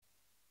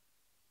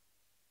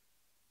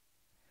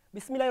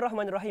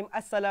Bismillahirrahmanirrahim.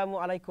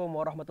 Assalamualaikum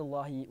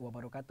warahmatullahi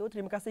wabarakatuh.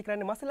 Terima kasih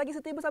kerana masih lagi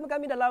setia bersama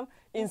kami dalam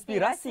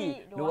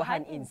Inspirasi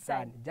Luahan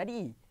Insan.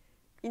 Jadi,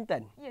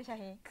 Intan, ya,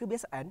 Syahir,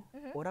 kebiasaan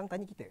orang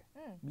tanya kita,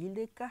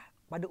 bilakah,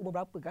 pada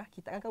umur berapakah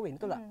kita akan kahwin,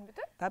 betul tak?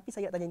 Betul. Tapi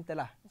saya nak tanya Intan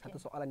lah, satu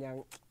soalan yang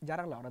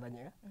jaranglah orang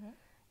tanya,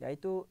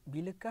 iaitu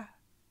bilakah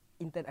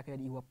Intan akan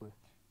jadi ibu apa?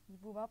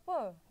 Ibu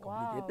bapa.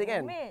 Complicated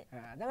kan?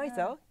 Jangan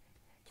risau,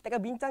 kita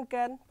akan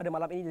bincangkan pada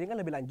malam ini dengan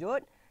lebih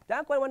lanjut.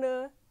 Jangan ke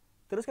mana-mana,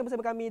 teruskan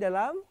bersama kami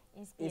dalam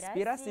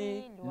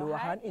Inspirasi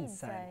Luahan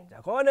Insan.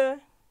 Jangan ke mana.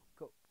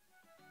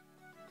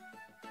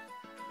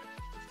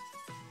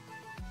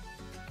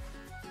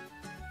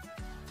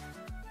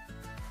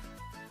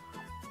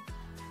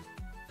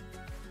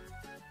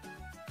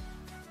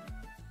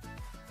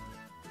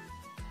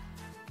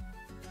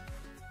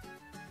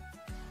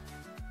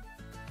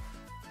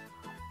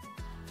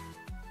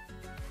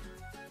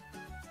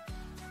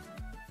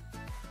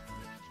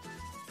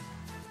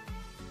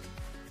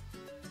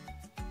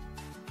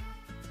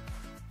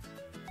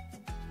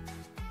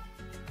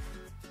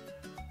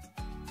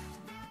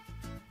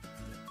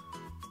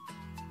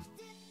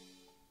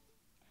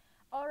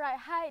 Alright,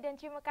 hai dan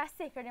terima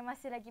kasih kerana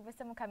masih lagi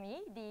bersama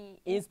kami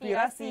di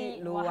Inspirasi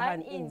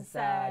Luahan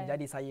Insan.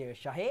 Jadi saya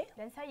Syahir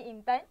dan saya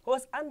Intan,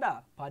 hos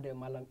anda pada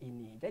malam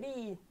ini.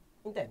 Jadi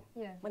Intan,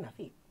 ya. Mana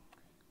Afiq?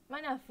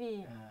 Mana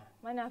Afiq?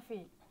 Mana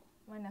Afiq?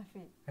 Mana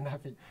Afiq? Mana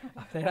Afiq?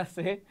 Saya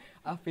rasa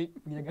Afiq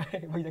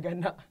bagi jaga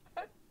anak.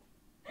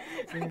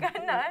 Jaga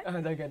anak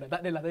Jaga anak. Tak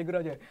adalah, saya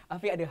gurau je.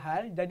 Afiq ada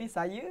hal, jadi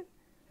saya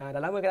dah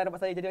lama kan dapat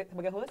saya jadi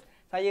sebagai hos.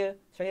 Saya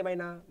Syahir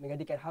Maina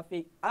menggantikan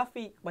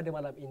Afiq pada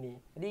malam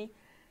ini. Jadi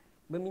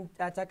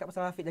cakap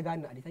pasal Afiq jaga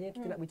anak ni. Tanya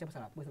kita nak bincang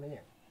pasal apa sebenarnya?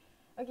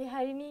 Okey,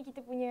 hari ni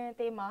kita punya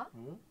tema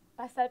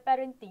pasal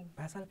parenting.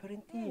 Pasal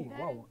parenting.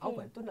 Wow,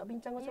 awal tu nak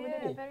bincang pasal benda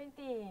ni.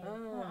 Parenting.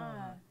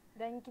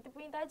 Dan kita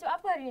punya tajuk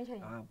apa hari ni,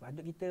 Syahir?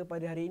 Tajuk kita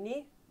pada hari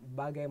ini,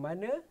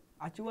 bagaimana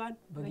acuan,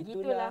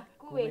 begitulah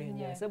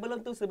kuihnya.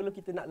 Sebelum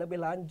kita nak lebih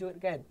lanjut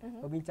kan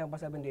berbincang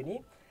pasal benda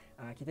ni,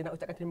 kita nak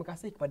ucapkan terima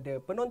kasih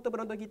kepada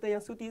penonton-penonton kita yang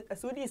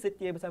sudi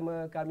setia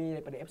bersama kami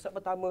daripada episod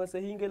pertama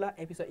sehinggalah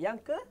episod yang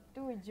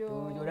ke-7.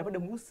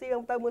 Daripada musim yang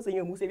pertama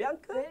sehingga musim yang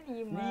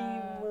ke-5.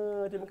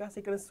 Terima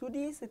kasih kerana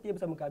sudi setia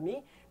bersama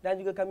kami.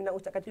 Dan juga kami nak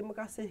ucapkan terima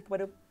kasih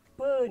kepada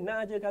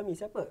penaja kami.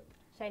 Siapa?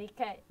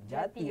 Syarikat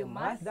Jati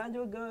Emas dan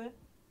juga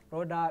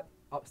produk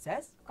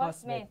Obses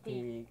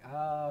Kosmetik.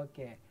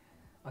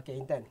 Okey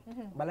Intan.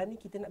 Malam ni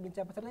kita nak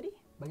bincang pasal tadi.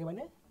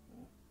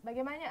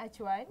 Bagaimana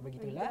acuan,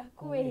 begitulah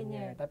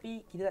kuihnya.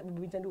 Tapi kita tak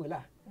berbincang dua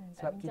lah.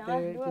 Sebab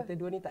kita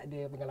dua ni tak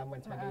ada pengalaman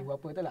sebagai ibu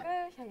bapa, betul tak?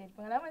 Syahir,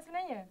 pengalaman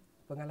sebenarnya?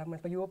 Pengalaman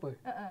sebagai ibu bapa?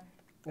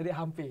 Dia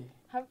hampir.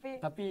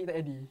 Tapi tak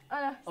jadi.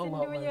 Alah,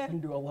 sendunya.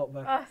 Sendu Allah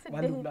Akbar.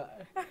 Malu pula.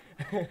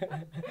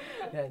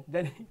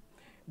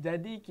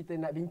 Jadi kita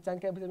nak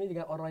bincangkan bersama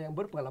dengan orang yang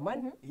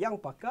berpengalaman, yang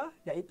pakar,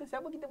 iaitu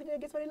siapa kita punya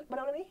guest pada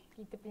malam ni?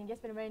 Kita punya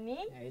guest pada malam ni,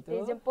 iaitu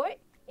kita jemput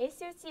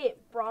ASSOC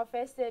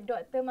Profesor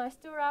Dr.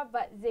 Mastura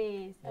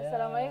Badzira.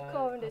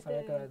 Assalamualaikum, Dr.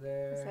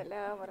 Assalamualaikum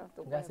warahmatullahi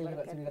wabarakatuh. Terima kasih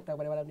sudah datang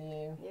pada malam ni.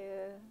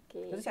 Ya,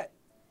 okey. Terus sihat?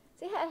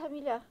 Sihat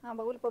alhamdulillah.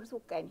 Baru lepas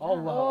bersukan.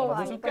 Allah,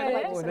 bersukan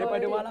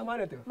daripada malam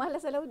mana tu? Malam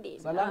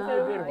Salahuddin.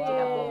 Salahuddin.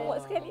 Kita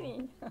promote sekali ni.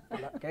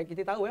 Kan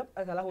kita tahu ya,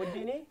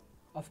 Salahuddin ni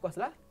of course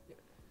lah.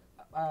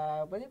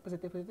 Apa ni?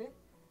 Peserta-peserta?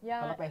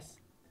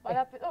 Palapes.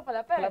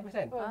 Palapes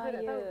kan?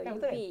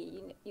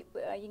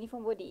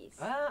 Uniform bodies.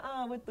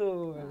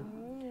 Betul.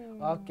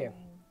 Okey,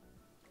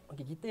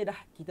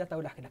 kita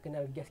tahu dah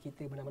kenal guest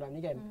kita malam ni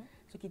kan.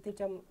 So kita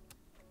macam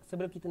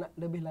sebelum kita nak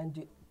lebih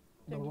lanjut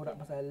berborak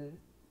pasal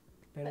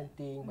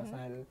parenting,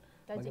 pasal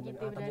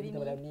bagaimana tajuk kita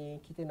malam ni,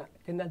 kita nak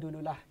kenal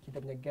dululah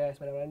kita punya guest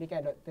pada malam ni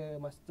kan, Dr.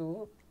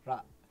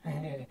 Mastura.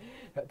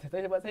 Doktor,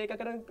 sebab saya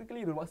kadang-kadang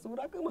keliru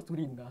Mastura ke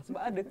Masturinda, sebab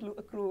ada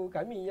kru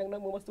kami yang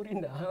nama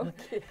Masturinda.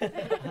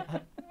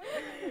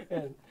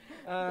 Kan?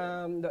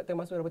 Dr.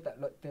 Mastura, betul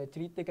doktor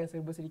ceritakan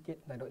sedikit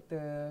tentang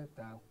doktor,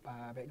 tentang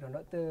background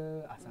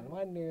doktor, asal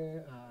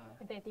mana,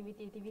 tentang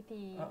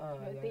aktiviti-aktiviti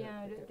doktor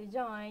yang doktor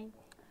join.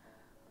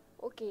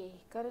 Okey,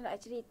 kalau nak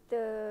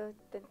cerita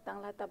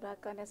tentang latar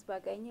belakang dan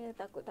sebagainya,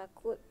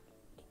 takut-takut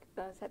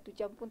 1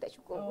 jam pun tak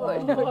cukup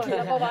kot.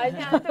 Berapa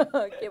banyak tu?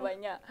 Okey,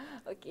 banyak.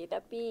 Okey,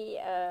 tapi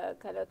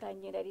kalau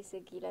tanya dari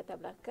segi latar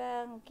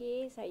belakang,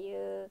 okey,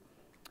 saya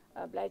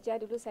belajar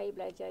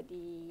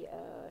di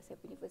saya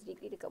punya first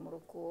degree dekat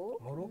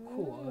Morocco.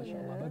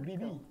 Masya-Allah,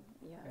 Maghribi.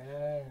 Ya.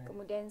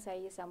 Kemudian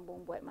saya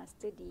sambung buat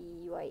master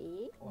di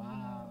UIA.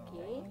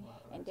 Okey.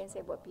 And then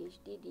saya buat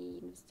PhD di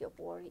University of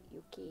Warwick,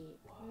 UK.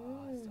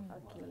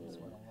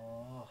 Okey.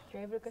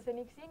 Travel ke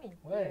sini ke sini.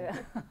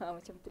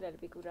 Macam itulah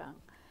lebih kurang.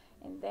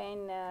 And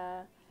then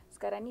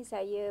sekarang ni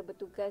saya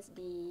bertugas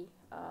di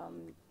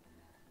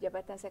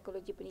Jabatan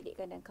Psikologi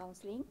Pendidikan dan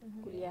Kaunseling,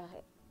 kuliah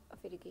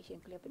of Education,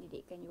 kuliah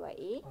pendidikan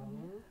UIA.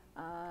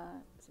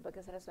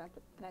 Sebagai salah seorang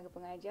tenaga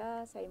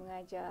pengajar, saya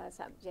mengajar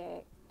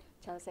subjek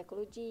child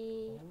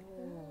psychology,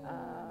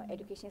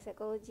 education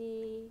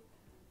psychology,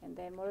 and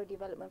then moral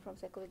development from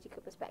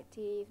psychological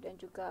perspective, dan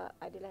juga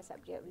adalah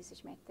subjek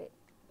research method.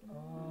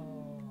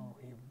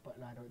 Hebat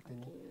lah doktor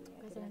ni.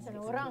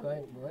 Salah orang.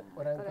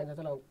 Orang kan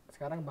salah.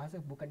 Sekarang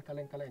bahasa bukan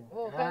kaleng-kaleng.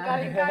 Oh, bukan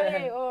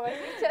kaleng-kaleng. Oh,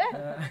 Richard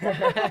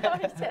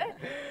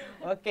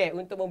Okey,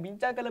 untuk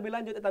membincangkan lebih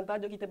lanjut tentang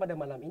tajuk kita pada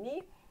malam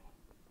ini,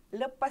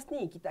 lepas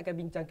ni kita akan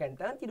bincangkan.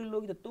 Nanti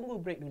dulu kita tunggu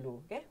break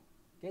dulu, okey?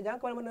 Okay, jangan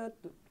ke mana-mana,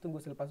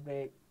 tunggu selepas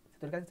break.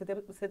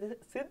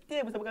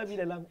 Setia bersama kami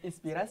dalam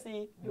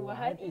Inspirasi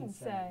Luahan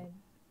Insan.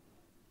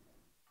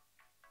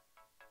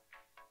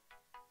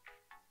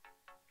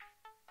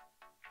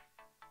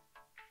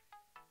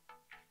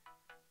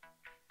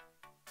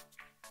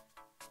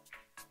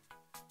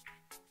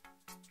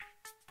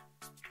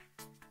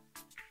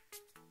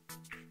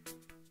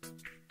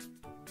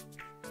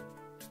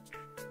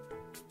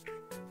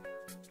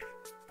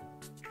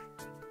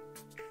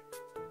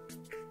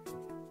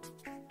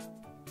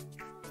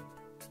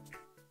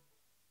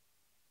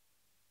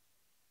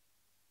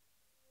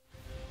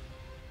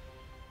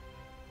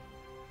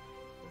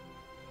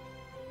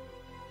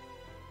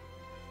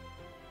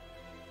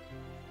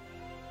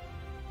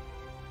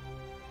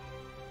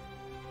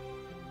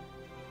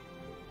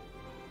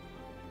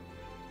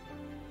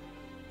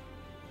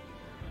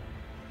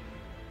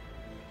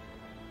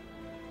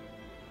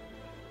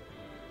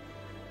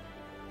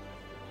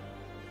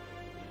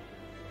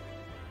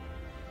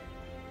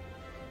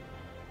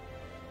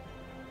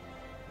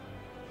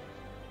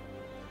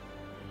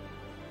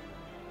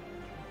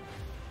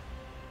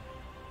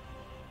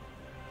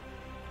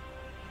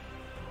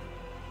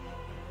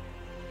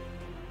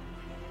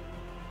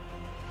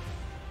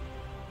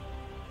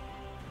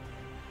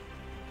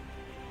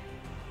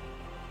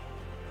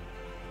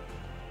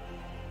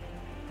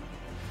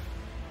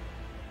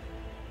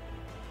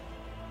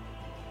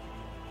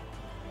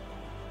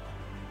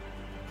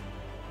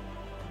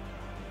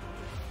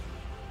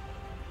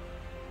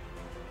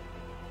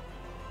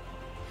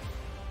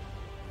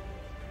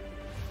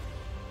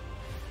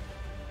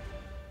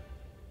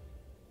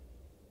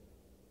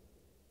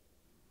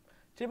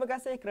 Terima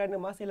kasih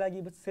kerana masih lagi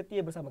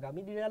setia bersama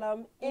kami di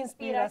dalam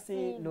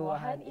Inspirasi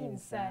Luahan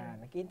Insan.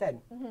 Okey Intan,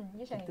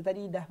 kita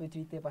tadi dah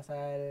bercerita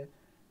pasal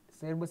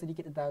serba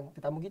sedikit tentang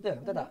tetamu kita,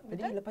 betul tak?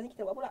 Jadi lepas ni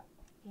kita buat apa pula?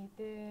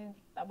 Kita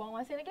tak buang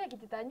masa lagi lah.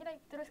 Kita tanya lah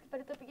terus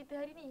kepada topik kita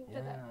hari ni,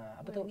 betul tak?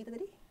 Apa topik kita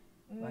tadi?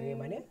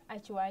 Bagaimana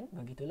Acuan.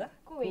 Begitulah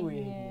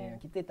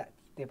Kuihnya. Kita tak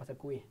cerita pasal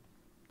kuih.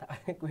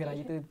 Tak kuih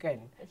raya tu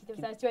kan. Tak cerita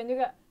pasal acuan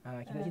juga.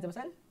 Kita cerita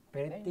pasal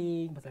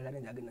parenting, pasal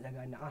nak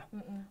jaga anak lah.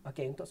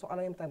 Okey, untuk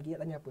soalan yang pertama,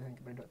 kita tanya apa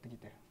kepada doktor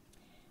kita?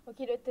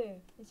 Okey doktor,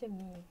 macam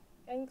ni.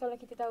 Kan kalau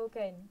kita tahu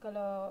kan,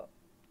 kalau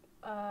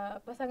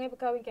pasangan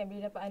berkahwin kan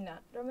bila dapat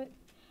anak,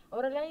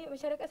 orang lain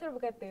masyarakat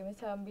selalu berkata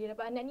macam bila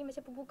dapat anak ni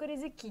macam pembuka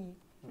rezeki.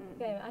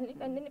 Kan,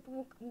 anak ni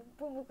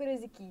pembuka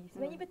rezeki.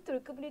 Sebenarnya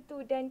betul ke benda tu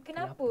dan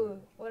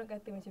kenapa orang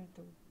kata macam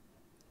tu?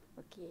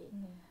 Okey.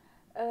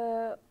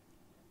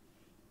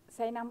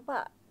 Saya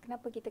nampak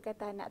kenapa kita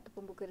kata anak tu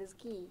pembuka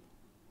rezeki.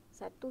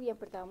 Satu, yang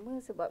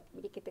pertama, sebab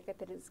bila kita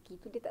kata rezeki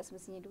tu dia tak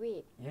semestinya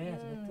duit. Yes,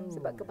 betul.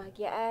 Sebab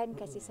kebahagiaan,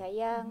 kasih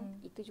sayang,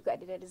 itu juga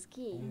adalah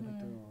rezeki.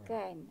 Betul.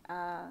 Kan?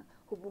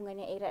 Hubungan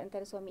yang erat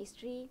antara suami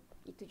isteri,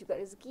 itu juga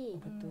rezeki.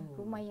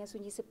 Betul. Rumah yang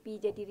sunyi sepi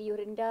jadi riuh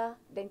rendah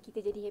dan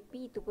kita jadi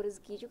happy, itu pun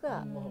rezeki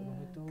juga.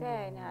 Betul.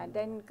 Kan?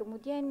 Dan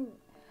kemudian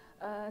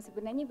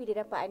sebenarnya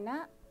bila dapat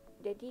anak,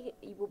 jadi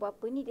ibu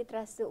bapa ni dia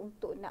terasa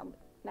untuk nak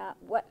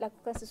buat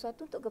lakukan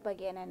sesuatu untuk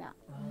kebahagiaan anak.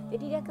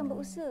 Jadi dia akan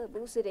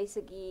berusaha dari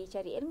segi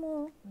cari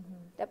ilmu,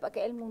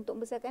 dapatkan ilmu untuk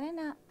membesarkan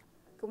anak.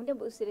 Kemudian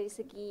berusaha dari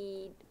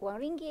segi wang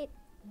ringgit.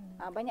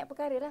 Banyak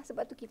perkara lah,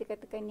 sebab tu kita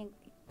katakan yang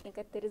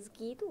kata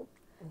rezeki tu.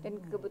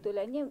 Dan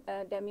kebetulannya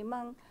dan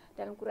memang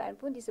dalam Quran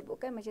pun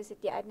disebutkan macam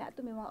setiap anak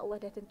tu memang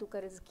Allah dah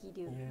tentukan rezeki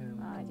dia.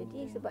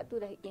 Jadi sebab tu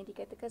lah yang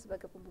dikatakan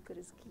sebagai pembuka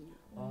rezeki.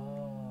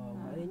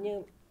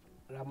 Maknanya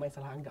ramai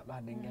salah anggap lah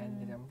dengan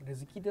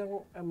rezeki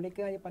tu,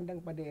 mereka hanya pandang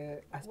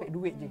pada aspek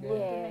duit je kan.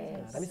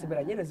 Tapi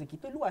sebenarnya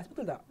rezeki tu luas,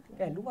 betul tak?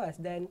 Kan luas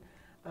dan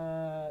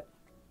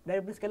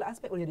daripada segala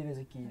aspek boleh jadi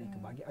rezeki.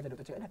 Kebahagiaan, macam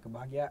doktor cakap dah,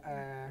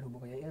 kebahagiaan,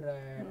 hubungan yang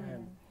erat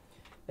kan.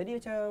 Jadi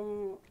macam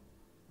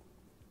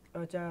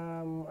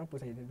apa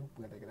saya dah lupa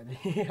kata tadi.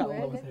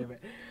 Allah saya.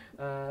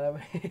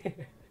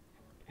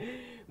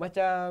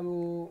 Macam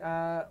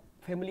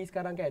family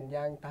sekarang kan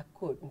yang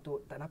takut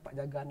untuk tak dapat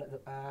jaga anak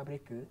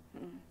mereka,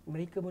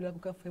 mereka boleh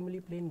lakukan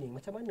family planning.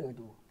 Macam mana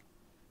tu?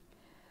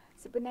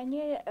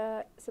 Sebenarnya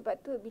sebab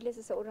tu bila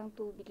seseorang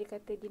tu bila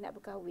kata dia nak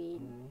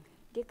berkahwin,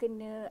 dia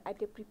kena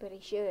ada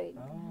preparation.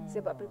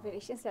 Sebab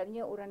preparation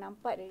selalunya orang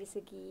nampak dari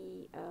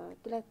segi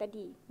itulah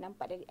tadi,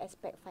 nampak dari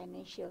aspek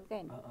financial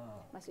kan.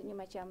 Maksudnya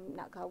macam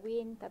nak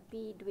kahwin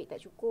tapi duit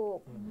tak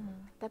cukup.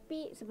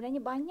 Tapi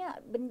sebenarnya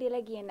banyak benda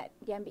lagi yang nak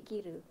diambil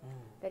kira.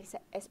 Dari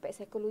aspek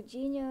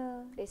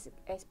psikologinya, dari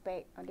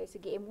aspek dari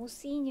segi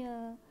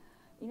emosinya,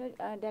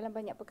 dalam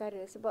banyak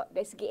perkara. Sebab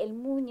dari segi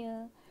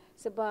ilmunya,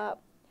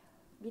 sebab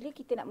bila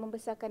kita nak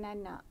membesarkan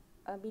anak,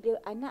 bila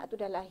anak tu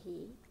dah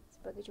lahir,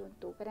 sebagai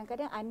contoh,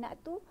 kadang-kadang anak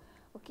tu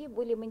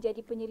boleh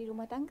menjadi penyeri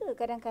rumah tangga.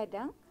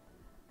 Kadang-kadang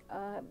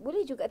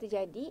boleh juga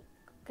terjadi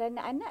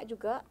kerana anak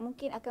juga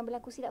mungkin akan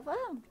berlaku silap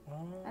faham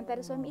antara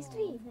suami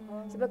isteri.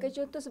 Sebagai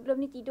contoh, sebelum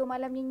ni tidur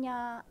malam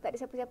nyenyak, tak ada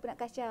siapa-siapa nak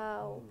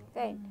kacau,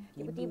 kan?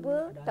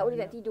 Tiba-tiba tak boleh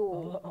nak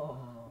tidur.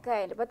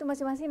 Kan? Lepas tu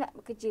masing-masing nak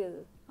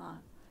bekerja.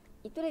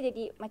 Itulah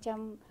jadi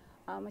macam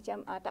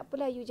tak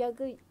apalah, you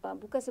jaga,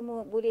 bukan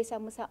semua boleh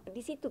sama-sama.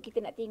 Di situ kita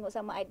nak tengok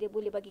sama ada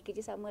boleh bagi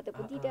kerjasama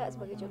ataupun tidak,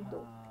 sebagai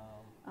contoh.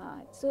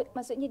 So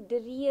maksudnya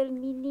the real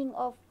meaning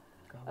of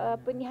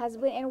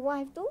husband and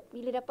wife tu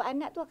bila dapat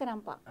anak tu akan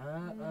nampak.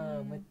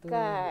 Betul.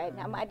 Kan,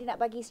 mak dia nak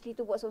bagi isteri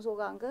tu buat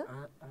seorang-seorang ke?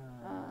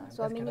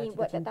 Suami ni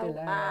buat tak tahu.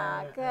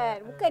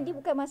 Kan, dia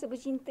bukan masa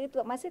bercinta tu,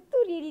 masa tu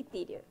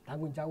reality dia.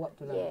 Tanggungjawab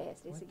tu lah.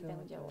 Yes, dari segi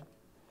tanggungjawab.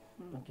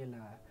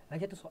 Okeylah.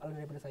 Lagi satu soalan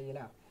daripada saya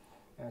lah.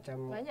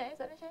 Macam banyak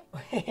soalan saya.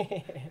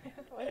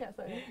 Banyak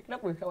soalan.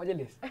 Kenapa awak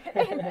jealous?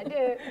 Tak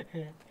ada.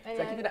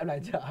 Sebab kita nak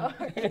belajar.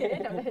 Okey,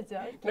 nak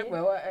belajar. Okay. Kenapa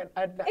awak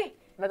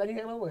nak tanya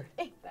kat apa?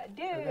 Tak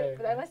ada.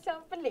 Okay. Macam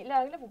pelik lah.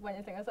 Kenapa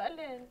banyak sangat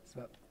soalan?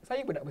 Sebab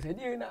saya pun nak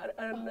bersedia nak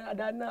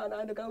ada anak, nak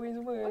ada kahwin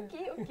semua.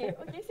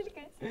 Okey,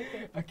 silakan.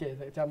 Okey,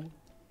 macam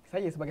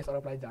saya sebagai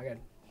seorang pelajar kan.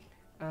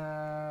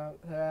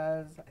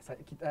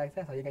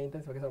 Saya dengan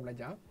intern sebagai seorang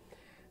pelajar.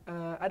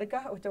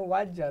 Adakah macam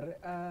wajar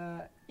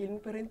ilmu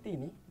parenting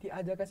ni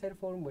diajarkan secara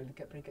formal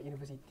dekat peringkat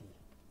universiti?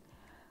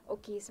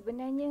 Okey,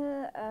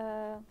 sebenarnya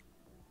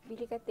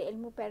bila kata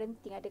ilmu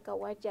parenting adakah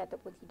wajar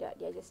ataupun tidak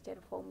diajar secara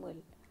formal?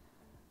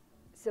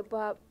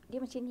 Sebab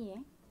dia macam ni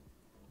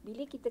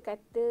bila kita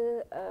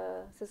kata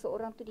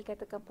seseorang tu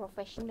dikatakan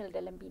profesional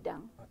dalam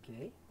bidang,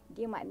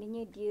 dia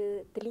maknanya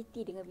dia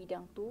teliti dengan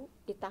bidang tu,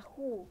 dia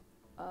tahu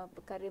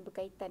perkara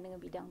berkaitan dengan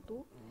bidang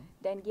tu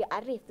dan dia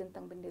arif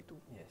tentang benda tu.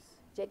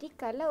 Jadi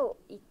kalau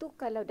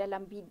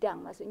dalam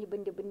bidang, maksudnya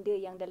benda-benda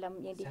yang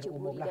dia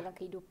ceburi dalam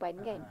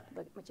kehidupan kan,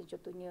 macam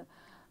contohnya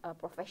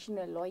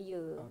professional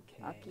lawyer,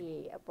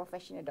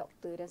 professional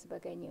doktor dan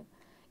sebagainya.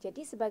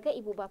 Jadi sebagai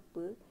ibu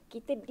bapa,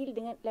 kita deal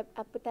dengan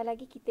apatah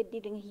lagi kita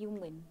deal dengan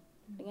human,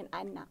 dengan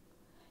anak.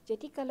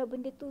 Jadi kalau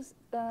benda tu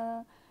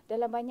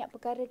dalam banyak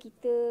perkara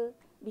kita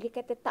bila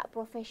kata tak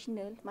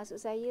profesional, maksud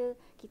saya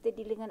kita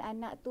deal dengan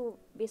anak tu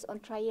based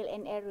on trial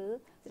and error,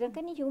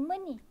 sedangkan ni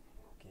human ni.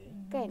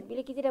 Kan,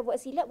 bila kita dah buat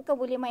silap bukan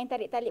boleh main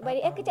tarik-tarik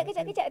balik,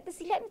 kejap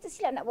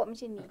tersilap nak buat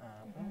macam ni.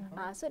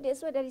 So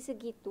that's why dari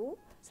segi tu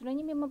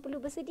sebenarnya memang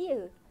perlu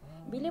bersedia.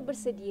 Bila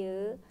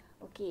bersedia,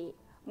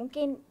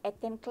 mungkin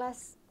attend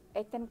class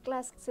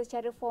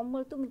secara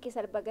formal tu mungkin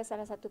sebagai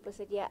salah satu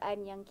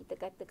persediaan yang kita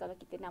kata kalau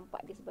kita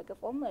nampak dia sebagai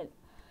formal.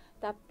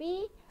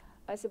 Tapi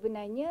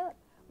sebenarnya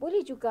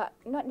boleh juga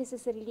not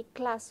necessarily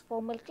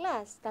formal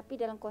class, tapi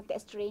dalam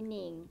konteks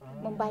training,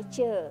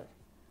 membaca,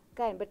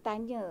 kan,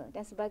 bertanya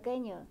dan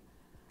sebagainya.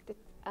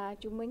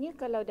 Cumanya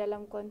kalau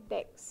dalam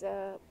konteks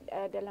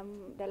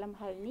dalam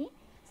hal ni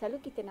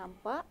selalu kita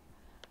nampak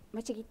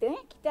macam kita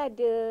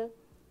ada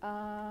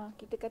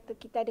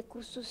kita ada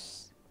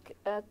kursus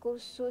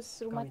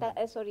kursus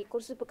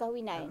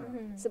perkahwinan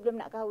sebelum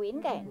nak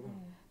kahwin kan.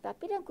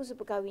 Tapi dalam kursus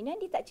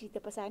perkahwinan dia tak cerita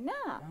pasal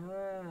anak.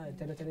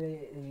 Cara-cara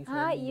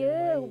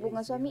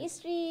hubungan suami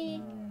isteri.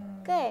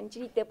 Kan,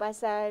 cerita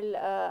pasal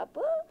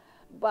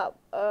bab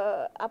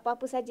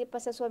apa-apa saja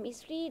pasal suami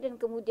isteri dan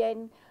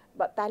kemudian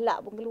bab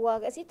talak pun keluar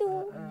kat situ,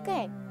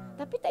 kan?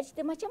 Tapi tak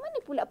cerita macam mana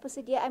pula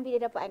persediaan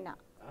bila dapat anak.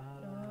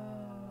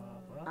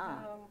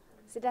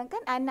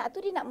 Sedangkan anak tu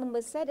dia nak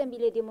membesar dan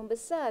bila dia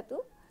membesar tu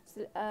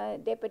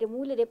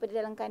daripada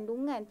dalam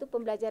kandungan tu,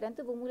 pembelajaran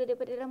tu bermula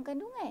daripada dalam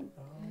kandungan.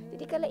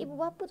 Jadi kalau ibu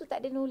bapa tu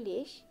tak ada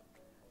knowledge,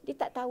 dia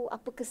tak tahu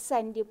apa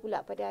kesan dia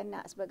pula pada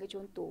anak. Sebagai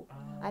contoh,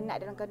 anak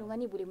dalam kandungan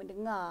ni boleh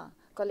mendengar.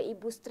 Kalau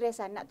ibu stres,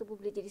 anak tu pun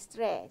boleh jadi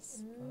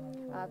stres.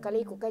 Kalau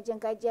ikut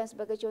kajian-kajian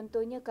sebagai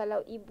contohnya,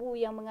 kalau ibu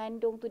yang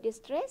mengandung tu dia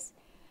stres,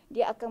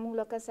 dia akan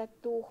mengeluarkan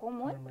satu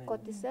hormon,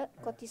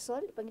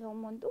 kortisol, dipanggil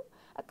hormon tu,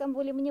 akan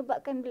boleh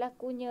menyebabkan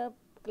berlakunya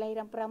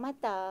kelahiran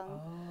peramatang.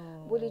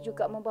 Boleh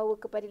juga membawa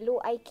kepada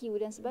low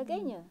IQ dan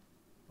sebagainya.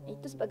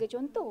 Itu sebagai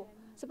contoh.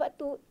 Sebab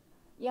tu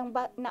yang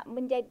nak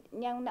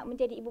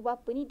menjadi ibu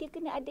bapa ni dia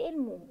kena ada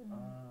ilmu.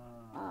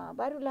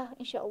 Barulah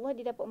insya-Allah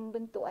dia dapat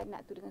membentuk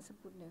anak tu dengan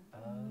sempurna.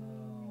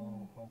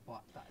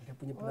 Nampak tak? Dia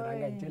punya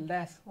penerangan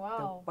jelas,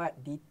 tepat,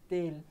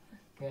 detail.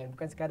 Kan?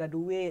 Bukan sekadar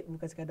duit,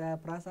 bukan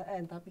sekadar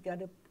perasaan, tapi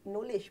ada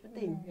knowledge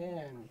penting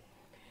kan.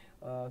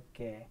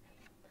 Okey,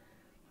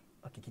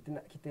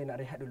 kita nak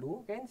rehat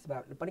dulu kan,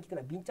 sebab lepas ni kita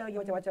nak bincang lagi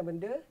macam-macam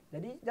benda.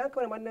 Jadi jangan ke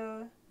mana-mana,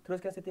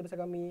 teruskan setia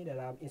bersama kami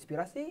dalam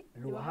Inspirasi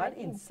Luahan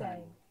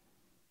Insan.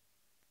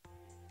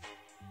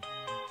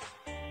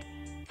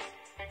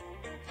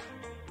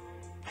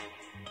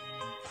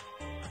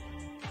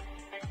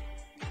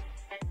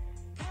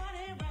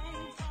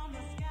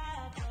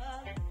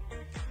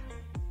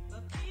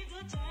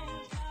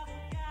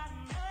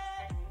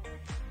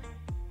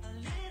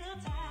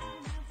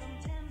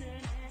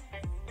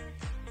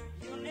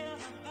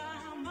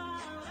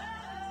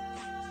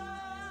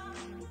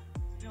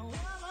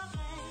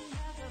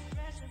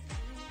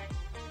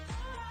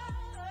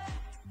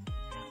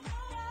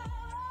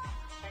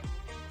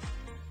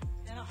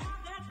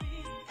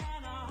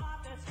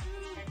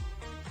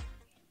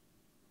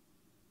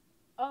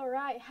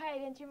 Alright,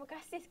 hai dan terima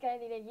kasih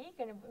sekali lagi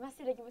kerana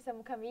masih lagi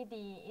bersama kami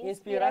di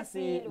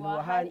Inspirasi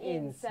Luahan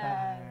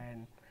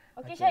Insan.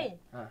 Okey Syahid,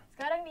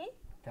 sekarang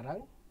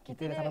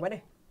kita dah sampai mana?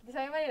 Kita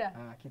sampai mana dah?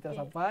 Kita dah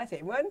sampai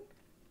segmen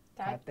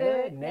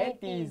Kata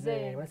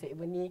Netizen. Mana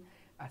segmen ni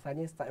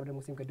asalnya start daripada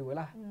musim kedua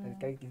lah. Dan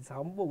sekarang kita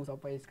sambung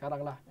sampai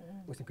sekarang lah.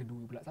 Musim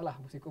kedua pula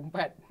salah, musim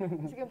keempat.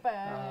 Musim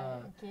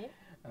keempat, okey.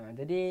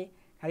 Jadi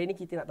hari ni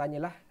kita nak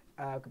tanyalah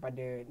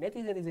kepada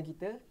netizen-netizen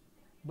kita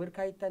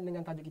berkaitan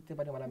dengan tajuk kita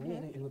pada malam ni,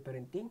 iaitu ilmu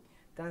parenting.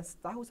 Dan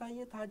setahu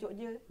saya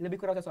tajuknya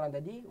lebih kurang macam soalan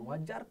tadi,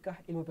 wajarkah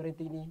ilmu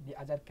parenting ni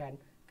diajarkan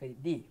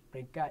di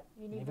peringkat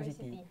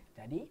universiti?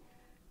 Jadi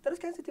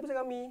teruskan setia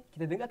bersama kami,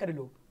 kita dengarkan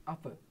dulu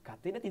apa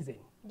kata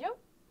netizen. Jom.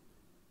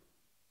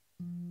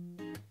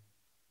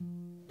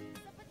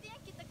 Seperti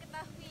yang kita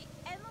ketahui,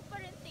 ilmu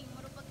parenting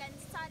merupakan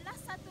salah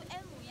satu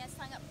ilmu yang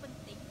sangat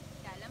penting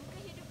dalam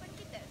kehidupan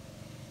kita.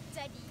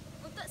 Jadi,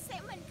 untuk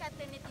segmen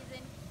kata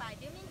netizen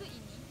pada minggu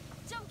ini,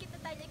 jom kita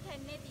tanyakan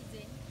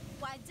netizen,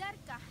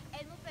 wajarkah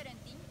ilmu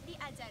parenting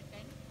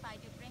diajarkan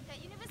pada peringkat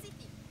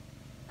universiti?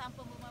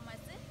 Tanpa membuang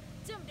masa,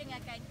 jom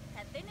dengarkan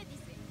kata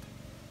netizen.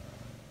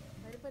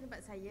 Pada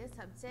pendapat saya,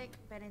 subjek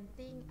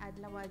parenting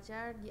adalah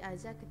wajar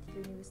diajar ketika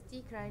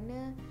universiti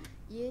kerana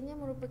ianya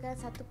merupakan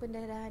satu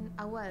pendedahan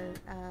awal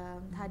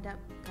terhadap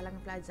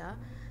kalangan pelajar.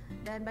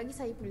 Dan bagi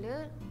saya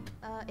pula,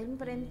 ilmu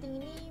parenting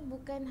ini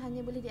bukan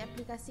hanya boleh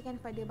diaplikasikan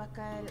pada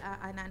bakal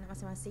anak-anak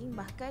masing-masing.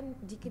 Bahkan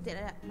jika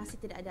masih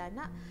tidak ada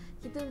anak,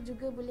 kita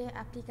juga boleh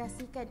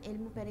aplikasikan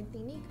ilmu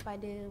parenting ini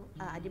kepada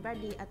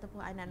adik-beradik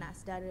ataupun anak-anak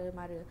saudara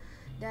mara.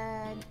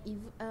 Dan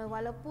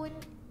walaupun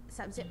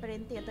subjek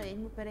parenting atau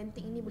ilmu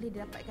parenting ini boleh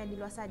didapatkan di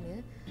luar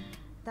sana,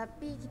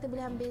 tapi kita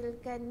boleh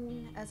ambilkan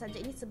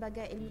subjek ini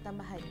sebagai ilmu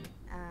tambahan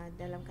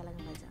dalam kalangan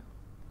pelajar.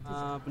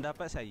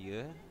 Pendapat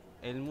saya,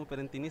 ilmu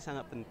parenting ini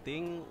sangat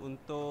penting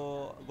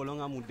untuk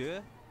golongan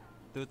muda,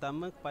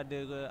 terutama kepada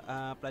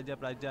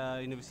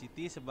pelajar-pelajar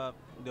universiti, sebab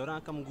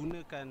diorang akan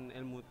menggunakan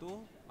ilmu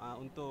tu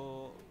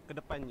untuk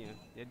kedepannya.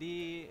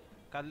 Jadi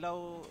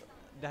kalau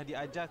dah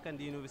diajarkan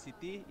di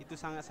universiti, itu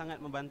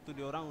sangat-sangat membantu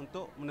diorang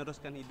untuk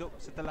meneruskan hidup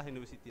setelah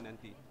universiti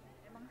nanti.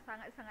 Memang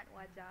sangat-sangat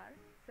wajar.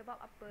 Sebab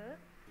apa?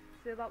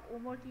 Sebab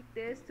umur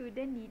kita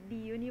student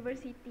di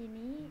universiti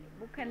ni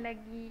bukan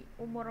lagi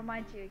umur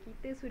remaja.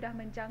 Kita sudah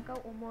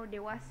menjangkau umur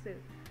dewasa,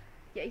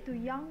 iaitu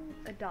young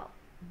adult.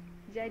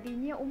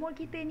 Jadinya umur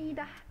kita ni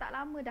dah tak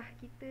lama dah,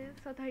 kita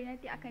suatu hari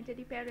nanti akan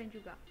jadi parent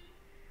juga.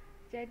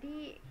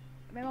 Jadi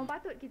memang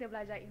patut kita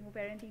belajar ilmu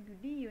parenting tu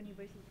di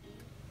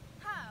universiti.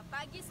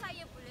 Bagi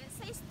saya pula,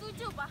 saya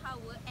setuju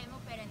bahawa ilmu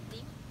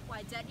parenting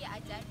wajar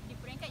diajar di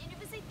peringkat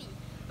universiti.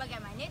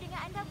 Bagaimana dengan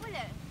anda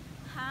pula?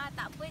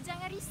 Tak apa,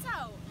 jangan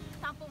risau.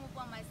 Tanpa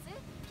membuang masa,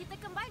 kita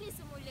kembali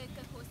semula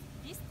ke host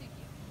di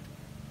studio.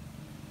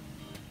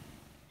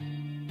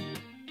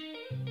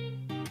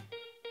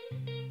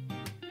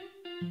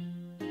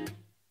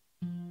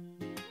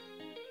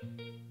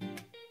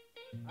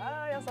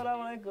 Hi,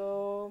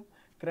 Assalamualaikum.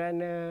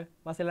 Kerana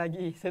masih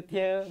lagi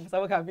setia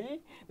bersama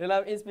kami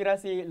dalam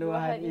Inspirasi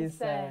Luahan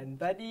Insan.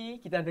 Tadi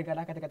kita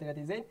dengarlah kata-kata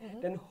netizen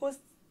dan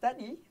host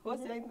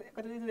yang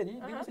kata netizen tadi,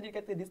 dia sendiri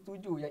kata dia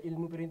setuju yang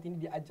ilmu parenting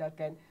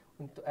diajarkan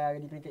untuk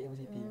di peringkat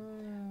universiti.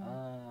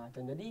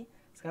 Dan jadi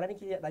sekarang ni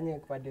kita nak tanya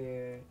kepada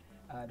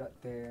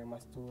Dr.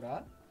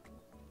 Mastura.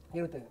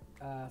 Ya doktor,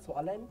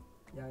 soalan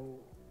yang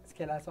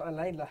soalan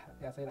lain lah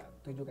yang saya nak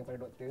tujukan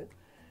kepada doktor.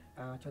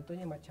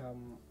 Contohnya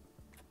macam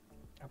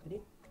apa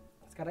tadi?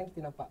 Sekarang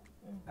kita nampak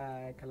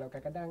kalau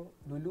kadang-kadang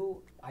dulu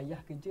ayah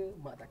kerja,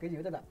 mak tak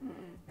kerja, betul tak?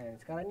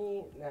 Sekarang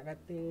ni nak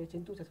kata macam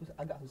tu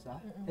agak susah.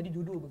 Jadi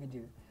dua-dua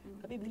bekerja.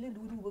 Tapi bila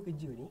dua-dua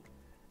bekerja ni,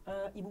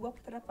 ibu bapa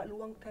tak dapat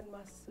luangkan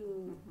masa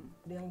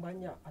yang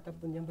banyak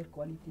ataupun yang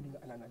berkualiti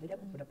dengan anak-anak. Jadi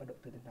apa pendapat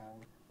doktor tentang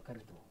perkara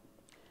tu?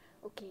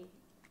 Okey.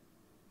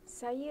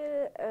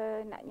 Saya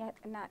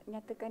nak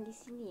nyatakan di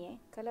sini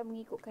kalau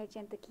mengikut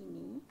kajian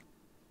terkini,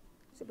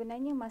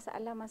 sebenarnya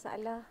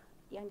masalah-masalah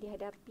yang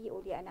dihadapi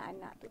oleh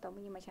anak-anak,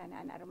 terutamanya macam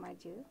anak-anak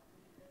remaja,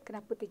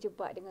 kenapa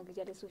terjebak dengan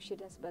gejala sosial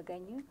dan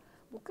sebagainya,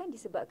 bukan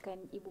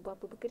disebabkan ibu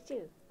bapa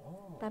bekerja,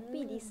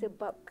 tapi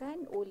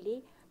disebabkan oleh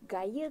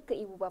gaya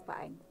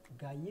keibubapaan.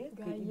 Gaya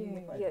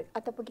keibubapaan? Ya,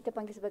 ataupun kita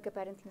panggil sebagai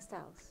parenting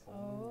styles.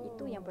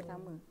 Itu yang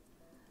pertama.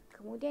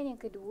 Kemudian yang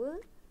kedua,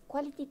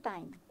 quality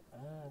time.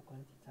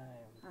 Quality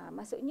time.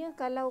 Maksudnya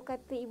kalau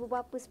kata ibu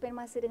bapa spend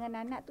masa dengan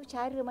anak tu,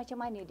 cara macam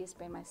mana dia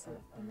spend masa.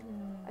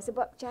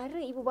 Sebab cara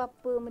ibu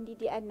bapa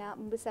mendidik anak,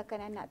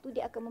 membesarkan anak tu,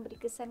 dia akan memberi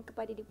kesan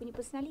kepada dia punya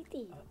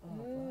personality.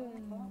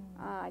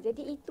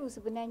 Jadi itu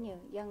sebenarnya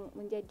yang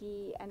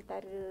menjadi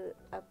antara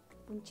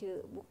punca.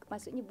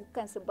 Maksudnya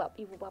bukan sebab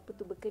ibu bapa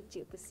tu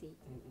bekerja per se.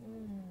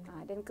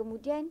 Dan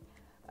kemudian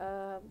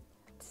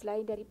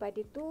selain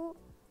daripada tu,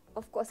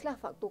 of course lah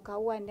faktor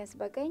kawan dan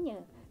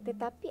sebagainya.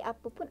 Tetapi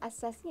apapun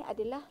asasnya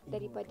adalah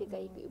daripada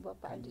gaya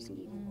keibubapaan itu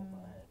sendiri.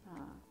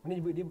 Mana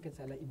dia bukan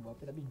salah ibu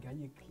bapa tapi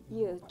gaya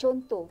keibubapaan. Ya,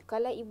 contoh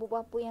kalau ibu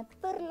bapa yang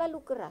terlalu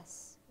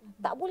keras,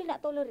 tak boleh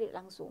nak tolerate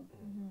langsung.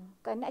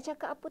 Kan nak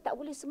cakap apa tak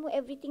boleh semua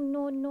everything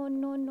no.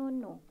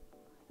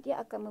 dia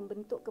akan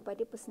membentuk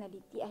kepada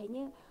personality.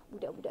 Akhirnya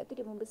budak-budak tu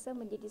dia membesar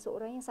menjadi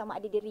seorang yang sama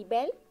ada dia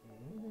rebel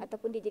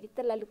ataupun dia jadi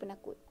terlalu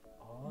penakut.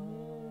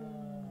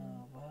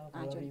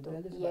 Contoh.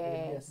 Sebab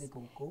dia biasa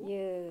dikongkong.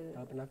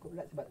 Kalau penakut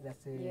pula sebab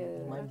rasa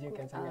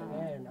dimanjakan sangat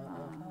kan.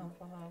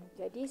 Faham.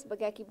 Jadi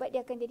sebagai akibat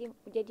dia akan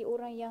jadi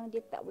orang yang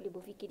dia tak boleh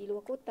berfikir di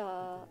luar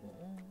kotak.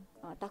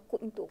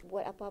 Takut untuk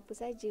buat apa-apa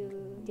saja.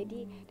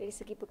 Jadi dari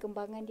segi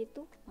perkembangan dia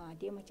tu,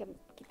 dia macam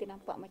kita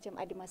nampak macam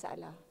ada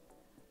masalah.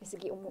 Dari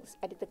segi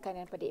ada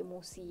tekanan pada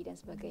emosi dan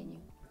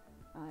sebagainya.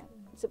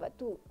 Sebab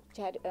tu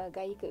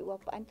gaya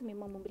kewapaan tu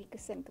memang memberi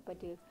kesan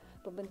kepada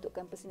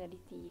pembentukan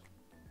personality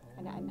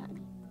anak-anak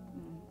ni.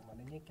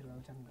 Maknanya kalau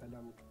macam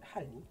dalam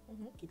hal ni,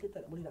 kita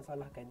tak boleh nak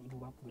salahkan ibu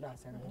bapa lah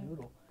secara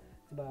menyeluruh.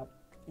 Sebab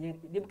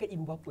dia bukan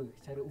ibu bapa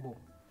secara umum,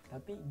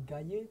 tapi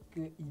gaya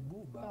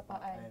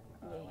keibubapaan.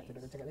 Macam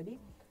Dr. cakap tadi,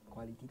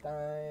 quality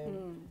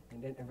time, and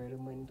then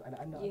environment untuk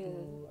anak-anak tu.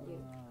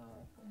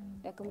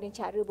 Dan kemudian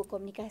cara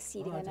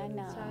berkomunikasi dengan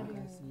anak.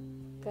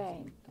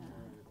 Kan?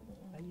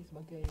 Saya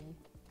sebagai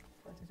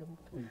macam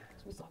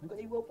susah juga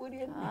ibu bapa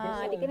dia.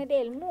 Dia kena ada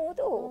ilmu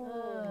tu.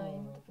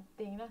 Ilmu tu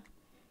penting lah.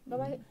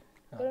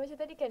 Kalau macam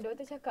tadi kan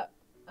doktor cakap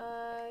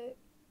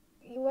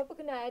ibu bapa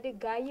kena ada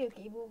gaya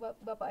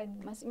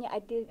keibubapaan. Maksudnya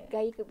ada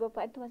gaya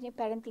keibubapaan tu maksudnya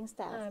parenting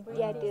style.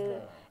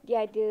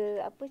 Dia ada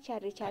apa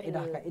cara-cara,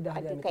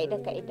 ada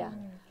kaedah-kaedah.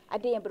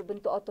 Ada yang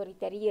berbentuk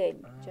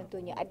authoritarian,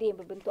 contohnya ada yang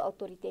berbentuk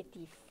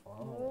autoritatif.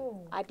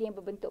 Ada yang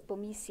berbentuk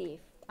permisif.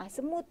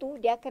 Semua tu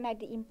dia akan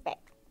ada impact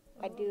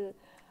pada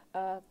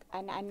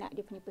anak-anak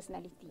dia punya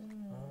personality.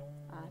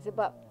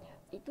 Sebab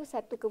itu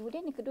satu.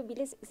 Kemudian yang kedua,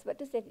 sebab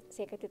tu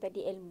saya kata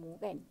tadi ilmu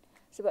kan.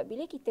 Sebab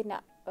bila kita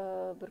nak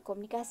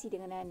berkomunikasi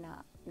dengan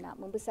anak, nak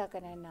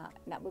membesarkan anak,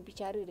 nak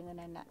berbicara dengan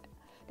anak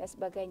dan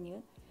sebagainya,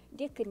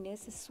 dia kena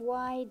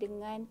sesuai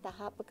dengan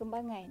tahap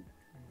perkembangan.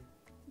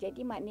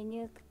 Jadi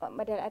maknanya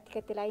dalam arti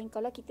kata lain,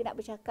 kalau kita nak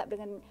bercakap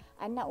dengan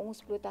anak umur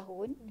 10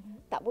 tahun,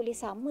 tak boleh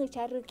sama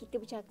cara kita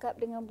bercakap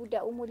dengan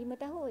budak umur 5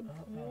 tahun.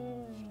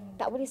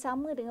 Tak boleh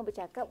sama dengan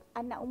bercakap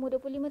anak umur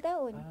 25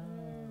 tahun.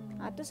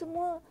 Itu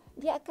semua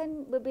dia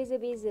akan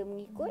berbeza-beza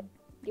mengikut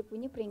dia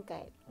punya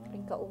peringkat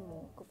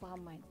umur,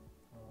 kefahaman.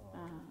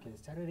 Okay,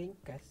 secara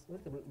ringkas,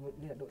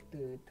 boleh tak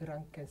doktor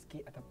terangkan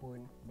sikit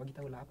ataupun bagi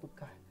tahulah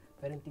apakah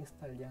parenting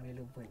style yang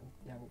relevan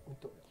yang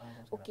untuk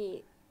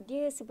okey,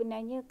 dia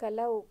sebenarnya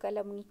kalau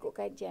mengikut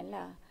kajian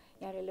lah,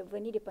 yang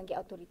relevan ni dia panggil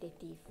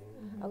autoritatif.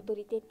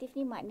 Autoritatif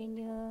ni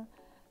maknanya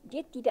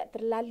dia tidak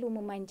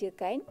terlalu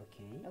memanjakan.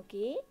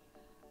 Okey.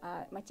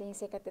 Macam yang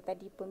saya kata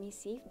tadi,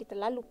 permisif, dia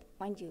terlalu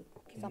manja.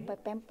 Sampai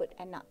pampered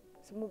anak.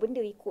 Semua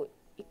benda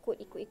ikut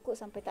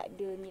sampai tak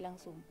ada ni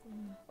langsung.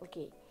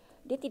 Okey.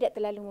 Dia tidak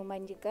terlalu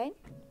memanjakan.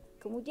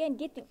 Kemudian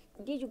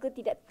dia juga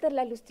tidak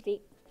terlalu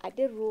strict.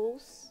 Ada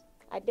rules,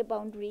 ada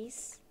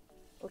boundaries.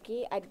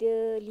 Okey,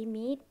 ada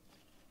limit.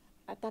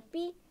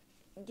 Tapi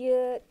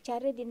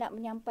cara dia nak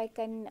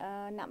menyampaikan,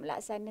 nak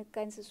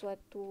melaksanakan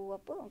sesuatu,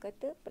 orang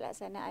kata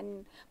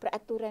pelaksanaan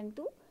peraturan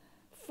tu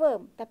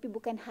firm tapi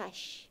bukan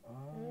harsh.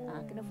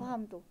 Kena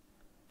faham tu.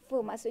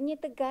 Firm maksudnya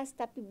tegas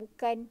tapi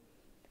bukan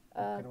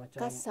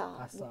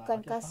kasar. Bukan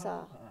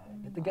kasar.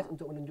 Dia tegas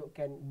untuk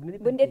menunjukkan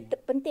benda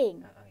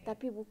penting.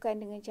 Tapi bukan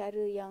dengan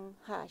cara yang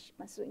harsh.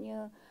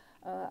 Maksudnya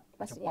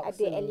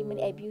ada elemen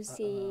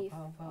abusive.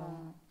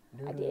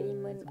 Ada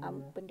elemen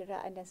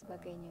penderaan dan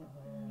sebagainya.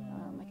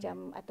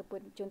 Macam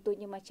ataupun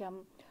contohnya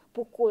macam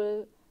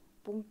pukul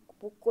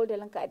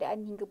dalam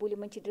keadaan hingga boleh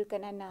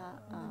mencederakan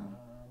anak.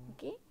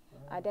 Okey.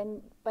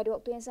 Dan pada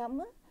waktu yang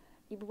sama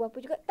ibu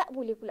bapa juga tak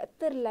boleh pula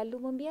terlalu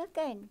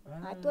membiarkan.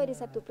 Tu ada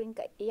satu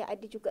peringkat.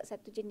 Ada juga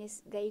satu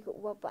jenis gaya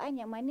kebapaan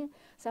yang mana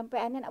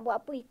sampai anak nak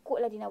buat apa,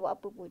 ikutlah dia nak buat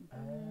apa pun.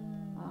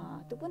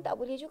 Tu pun tak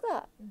boleh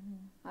juga.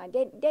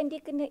 Dan dia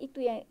kena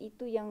itu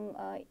yang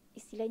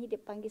istilahnya dia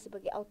panggil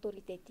sebagai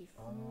autoritatif.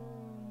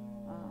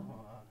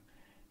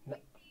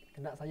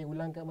 Nak saya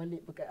ulangkan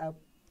balik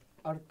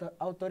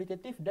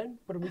autoritatif dan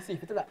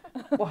permisif, betul tak?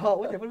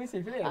 Wow, macam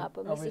permisif ni.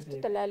 Permisif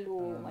tu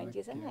terlalu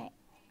manja sangat.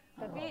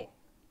 Tapi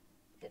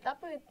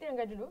tak apa,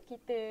 tinggalkan dulu.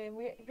 Kita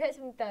berehat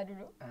sebentar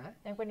dulu.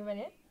 Yang pun di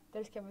mana?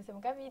 Teruskan bersama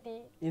kami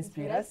di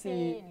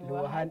Inspirasi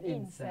Luahan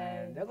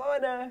Insan. Jangan ke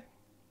mana?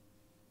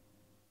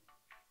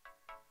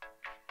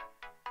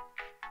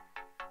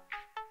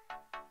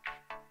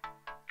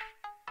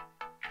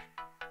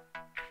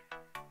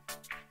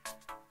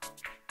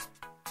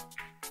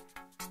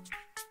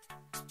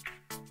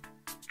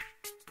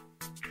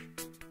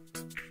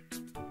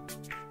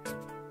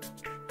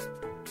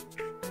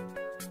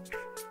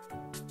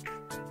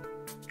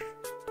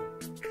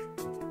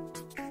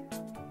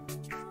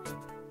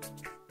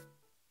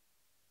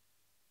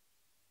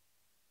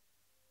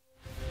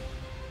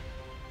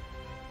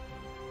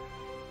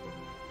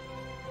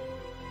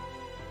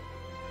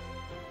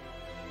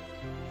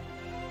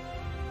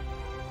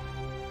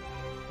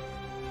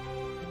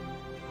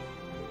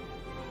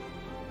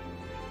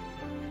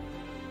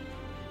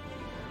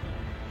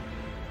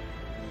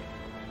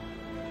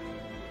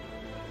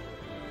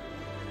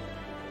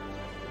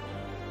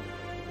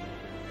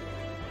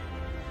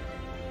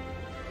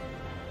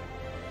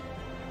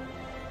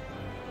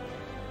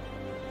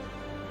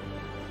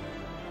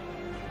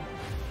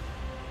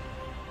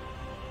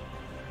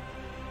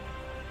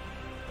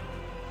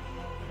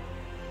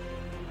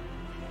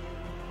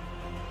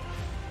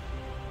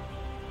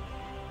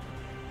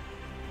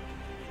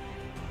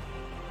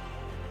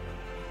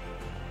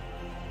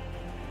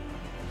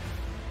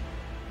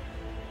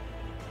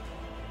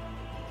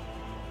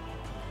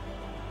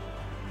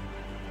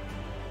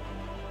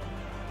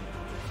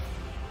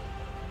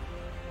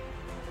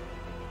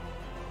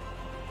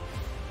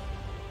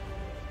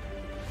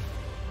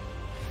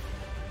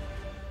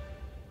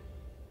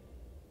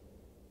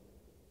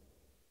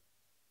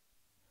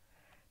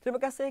 Terima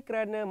kasih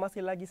kerana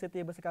masih lagi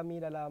setia bersama kami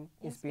dalam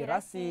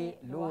Inspirasi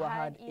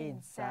Luahan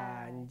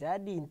Insan.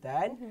 Jadi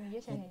Intan,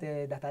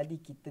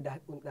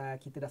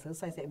 kita dah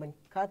selesai segmen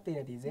kata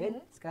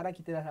netizen. Sekarang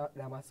kita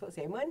dah masuk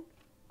segmen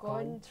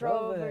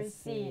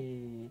kontroversi.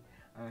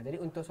 Jadi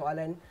untuk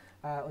soalan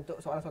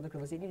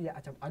kontroversi ini dia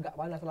macam agak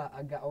panas lah,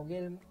 agak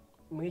orang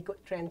mengikut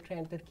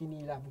trend-trend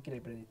terkini lah, mungkin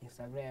daripada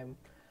Instagram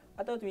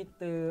atau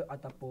Twitter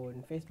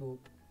ataupun Facebook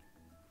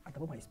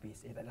ataupun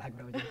MySpace. Tak ada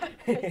lagu macam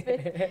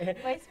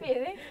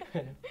MySpace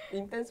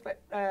Intense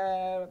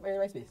main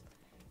MySpace.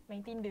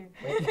 Main Tinder.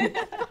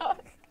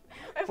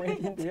 Main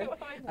Tinder.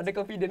 Ada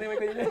confident main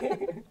Tinder.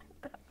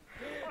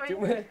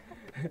 Cuma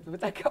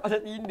bercakap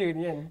pasal Tinder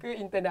ni kan, ke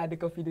Intan dah ada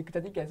confident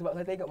kecantikan? Sebab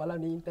saya tengok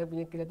malam ni Intan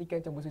punya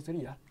kecantikan macam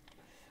berseri-seri lah.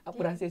 Apa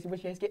rahsia? Cuba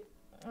share sikit.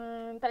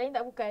 Tak lain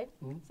tak bukan.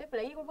 Siapa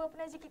lagi kumpulan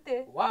penaja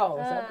kita? Wow,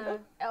 siapa tu?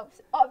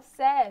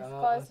 Obsessed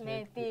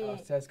Cosmetic.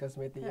 Obsessed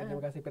Cosmetic. Terima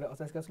kasih kepada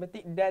Obsessed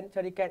Cosmetic dan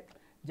syarikat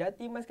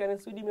Jati Mas kerana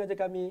sudi mengajar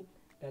kami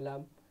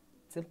dalam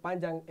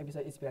sepanjang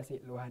episod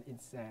Inspirasi Luahan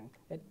Insan.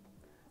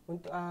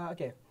 Untuk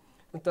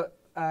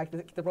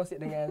kita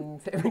proceed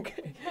dengan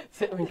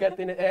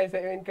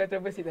segmen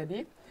kontroversi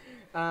tadi.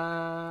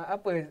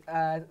 Apa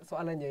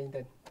soalannya,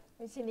 Intan?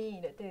 Macam ni,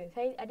 Doktor.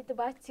 Saya ada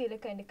terbaca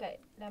dekat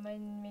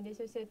laman media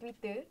sosial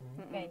Twitter,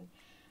 kan.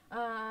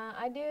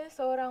 Ada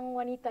seorang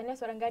wanita ni,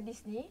 seorang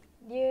gadis ni,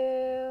 dia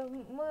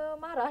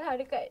marah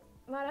dekat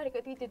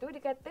Twitter tu.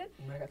 Dia kata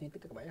marah kat Twitter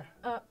ke Kak Maya?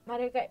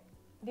 Marah dekat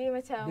dia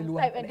macam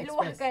dia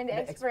luahkan, dia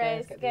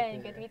express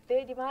kan kat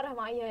Twitter. Dia marah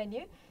mak ayah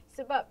dia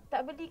sebab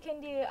tak belikan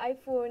dia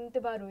iPhone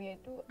terbaru,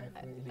 iaitu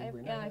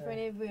iPhone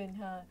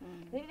 11.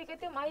 Jadi dia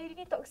kata mak ayah dia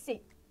ni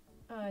toxic.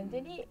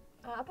 Jadi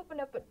apa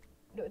pendapat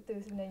Doktor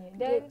sebenarnya?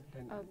 Dan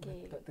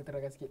Doktor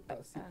terangkan sikit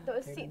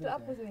toxic tu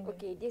apa sebenarnya?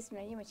 Okey, dia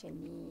sebenarnya macam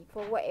ni.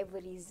 For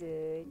whatever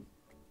reason,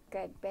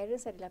 kan,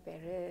 parents adalah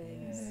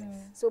parents.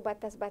 So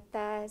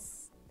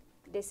batas-batas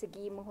dari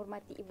segi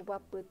menghormati ibu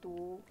bapa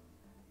tu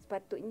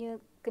sepatutnya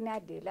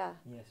kena ada lah.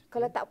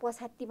 Kalau tak puas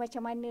hati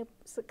macam mana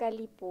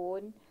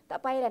sekalipun,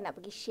 tak payahlah nak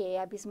pergi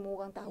share habis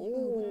semua orang tahu.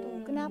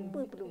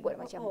 Kenapa perlu buat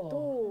macam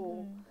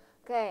tu?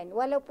 Kan,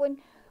 walaupun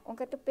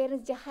orang kata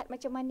parents jahat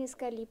macam mana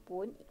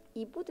sekalipun,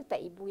 ibu tetap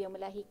ibu yang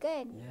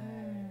melahirkan.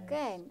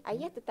 Kan?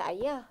 Ayah tetap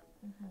ayah.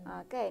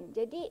 Kan?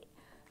 Jadi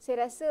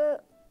saya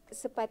rasa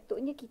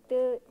sepatutnya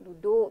kita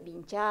duduk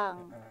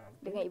bincang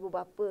dengan ibu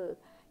bapa.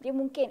 Dia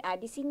mungkin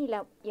di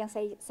sinilah yang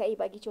saya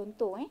bagi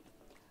contoh.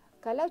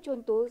 Kalau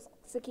contoh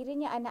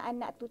sekiranya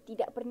anak-anak tu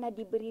tidak pernah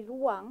diberi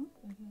ruang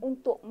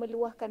untuk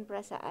meluahkan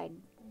perasaan,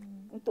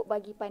 untuk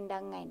bagi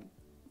pandangan.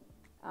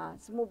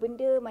 Semua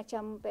benda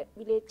macam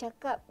bila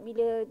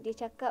dia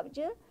cakap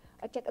je,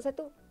 cakap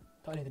satu,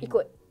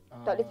 ikut.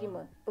 Tak boleh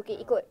terima.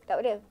 Okey, ikut.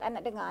 Tak boleh. Tak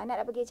nak dengar. Anak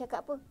nak pergi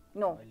cakap apa?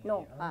 No.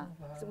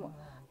 Semua.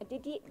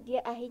 Jadi dia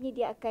akhirnya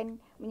dia akan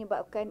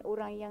menyebabkan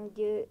orang yang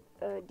dia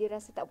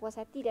rasa tak puas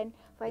hati dan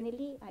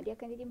finally dia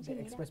akan jadi macam ni.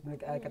 Dia express benda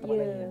kat tempat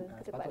lain.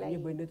 Sepatutnya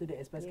benda tu dia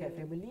express kat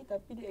family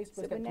tapi dia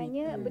express kat Twitter.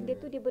 Sebenarnya benda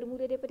tu dia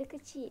bermula daripada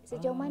kecil.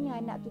 Sejauh mana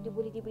anak tu dia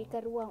boleh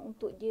diberikan ruang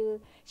untuk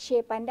dia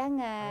share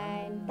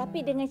pandangan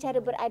tapi dengan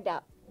cara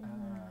beradab.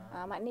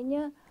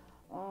 Maknanya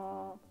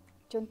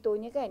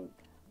contohnya kan,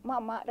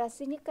 mak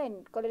rasanya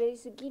kan kalau dari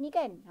segi ni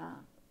kan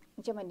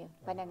macam mana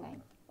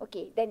pandangan.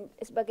 Okey, dan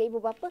sebagai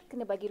ibu bapa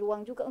kena bagi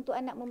ruang juga untuk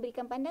anak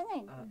memberikan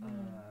pandangan.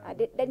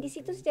 Dan di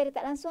situ secara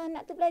tak langsung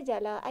anak tu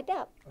belajarlah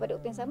adab. Pada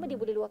waktu yang sama dia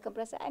boleh luahkan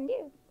perasaan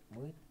dia.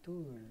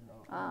 Betul.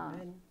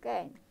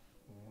 Kan?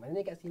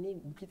 Maknanya kat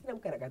sini kita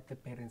bukan nak kata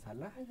parents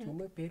salah,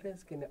 cuma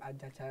parents kena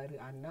ajar cara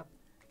anak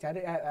cara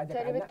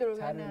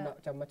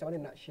nak macam mana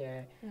nak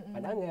share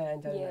pandangan,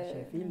 cara nak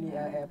share feeling,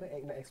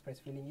 nak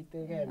express feeling kita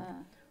kan.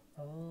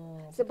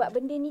 Sebab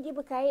benda ni dia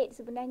berkait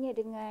sebenarnya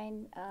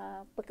dengan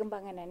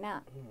perkembangan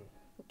anak.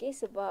 Okey,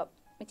 sebab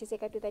macam saya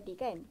kata tadi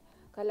kan,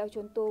 kalau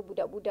contoh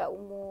budak-budak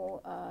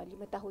umur 5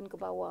 tahun ke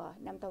bawah,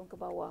 6 tahun ke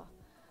bawah.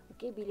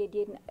 Okey, bila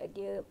dia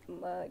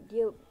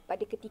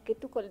pada ketika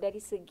tu kalau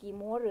dari segi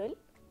moral,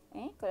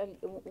 kalau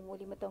umur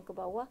 5 tahun ke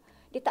bawah,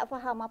 dia tak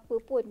faham apa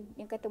pun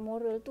yang kata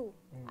moral tu.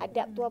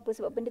 Adab tu apa,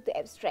 sebab benda tu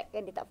abstrak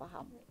kan, dia tak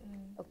faham.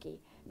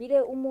 Okey,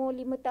 bila umur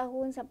 5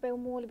 tahun sampai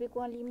umur lebih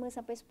kurang 5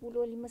 sampai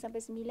 10, 5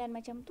 sampai 9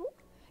 macam tu,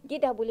 dia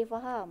dah boleh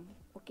faham.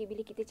 Okey,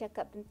 bila kita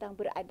cakap tentang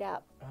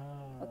beradab,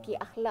 okey,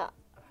 akhlak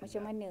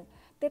macam mana.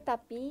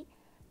 Tetapi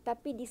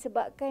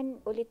disebabkan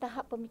oleh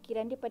tahap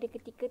pemikiran dia pada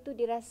ketika tu,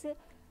 dia rasa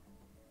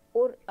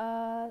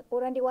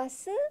orang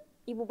dewasa,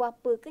 ibu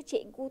bapa ke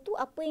cikgu tu,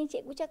 apa yang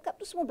cikgu cakap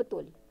tu semua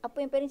betul.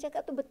 Apa yang parent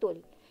cakap tu betul.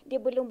 Dia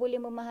belum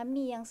boleh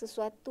memahami yang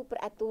sesuatu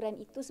peraturan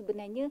itu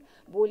sebenarnya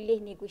boleh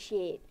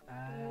negotiate.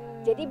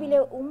 Jadi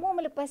bila umur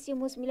melepasi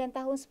umur 9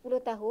 tahun, 10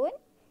 tahun,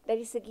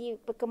 dari segi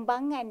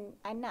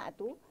perkembangan anak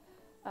tu,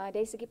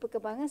 dari segi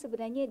perkembangan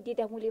sebenarnya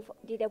dia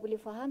dah boleh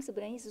faham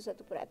sebenarnya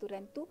sesuatu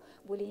peraturan tu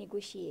boleh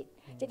negotiate.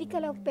 Jadi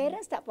kalau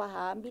parents tak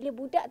faham, bila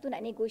budak tu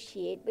nak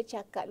negotiate,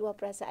 bercakap luar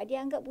perasaan,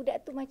 dia anggap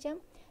budak tu macam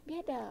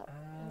biadab.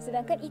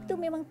 Sedangkan itu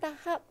memang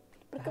tahap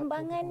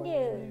perkembangan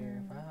dia.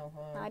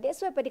 That's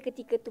why pada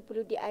ketika tu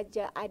perlu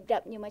diajar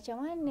adabnya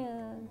macam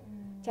mana.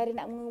 Cara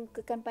nak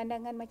mengemukakan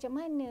pandangan macam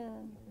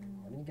mana.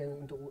 Ini kan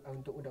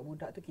untuk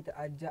budak-budak tu kita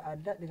ajar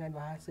adab dengan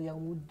bahasa yang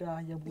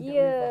mudah, yang budak Ya,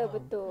 boleh faham.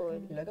 betul.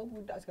 Bila kan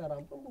budak sekarang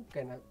pun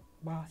bukan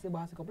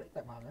bahasa kompleks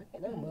tak faham kan.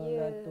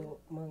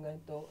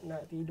 Mengantuk,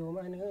 nak tidur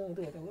mana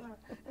tu tak tahu lah.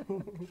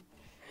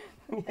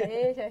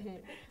 Syahid.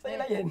 Saya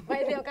layan.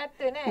 Banyak tengok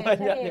kartun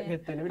Banyak Syahid. tengok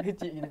kartun. Daripada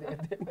kecil kita tengok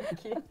kartun.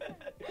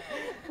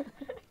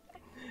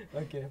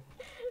 Okay.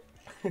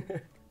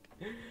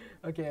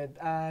 Okay,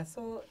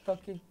 so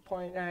talking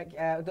point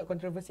untuk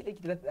kontroversi ni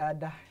kita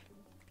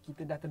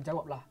dah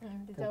terjawab lah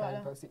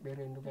tentang toxic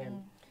parent tu kan.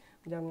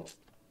 Macam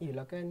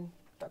yelah kan,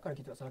 takkan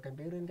kita nak salahkan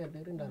parent kan,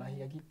 parent dah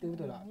lahir gitu,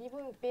 betul tak? Ni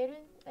pun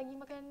parent lagi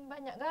makan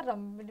banyak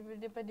garam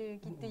daripada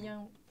kita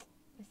yang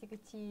masih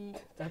kecil.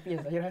 Tapi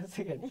yang saya rasa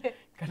kan,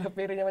 kalau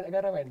parent yang banyak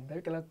garam kan,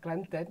 tapi kalau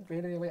Kelantan,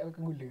 parent yang banyak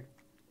makan gula.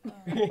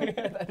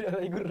 Tak ada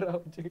lagi gurau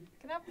je.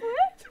 Kenapa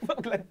Sebab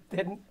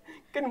Kelantan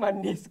kan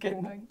manis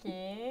kan.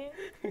 Okey.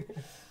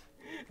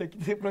 So,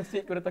 kita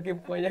proceed kepada talking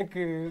point yang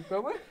ke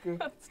apa? Ke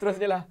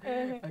seterusnya lah.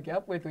 Okey,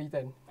 apa tu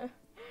Itan?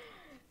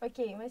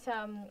 Okey,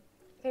 macam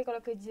kan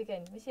kalau kerja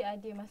kan mesti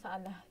ada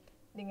masalah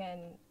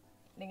dengan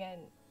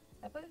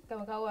apa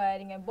kawan-kawan,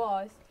 dengan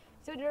bos.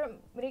 So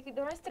mereka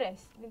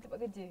stres di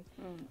tempat kerja.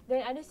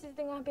 Dan ada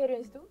setengah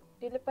parents tu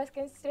dia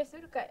lepaskan stres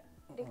tu dekat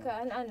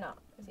anak-anak.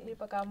 Maksudnya dia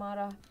pakai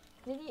amarah.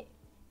 Jadi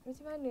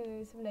macam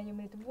mana sebenarnya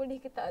benda tu boleh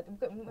ke tak?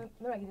 Bukan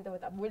memang kita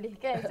tahu tak boleh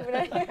kan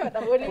sebenarnya.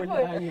 Tak boleh pun.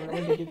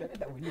 Boleh kita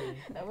tak boleh.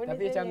 Tak boleh.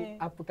 Tapi macam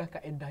apakah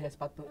kaedah yang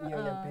sepatutnya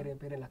yang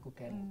parent-parent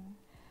lakukan?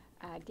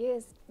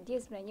 Dia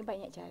sebenarnya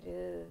banyak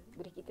cara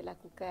boleh kita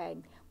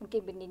lakukan. Mungkin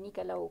benda ni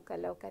kalau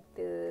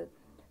kata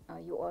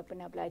you all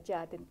pernah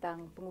belajar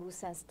tentang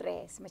pengurusan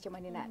stres, macam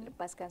mana nak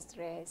lepaskan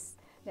stres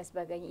dan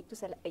sebagainya,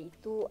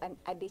 itu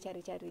ada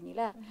cara-cara ni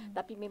lah.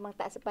 Tapi memang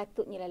tak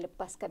sepatutnya lah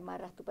lepaskan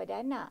marah tu pada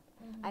anak.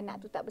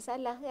 Anak tu tak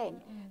bersalah kan.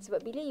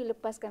 Sebab bila you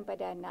lepaskan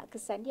pada anak,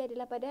 kesan dia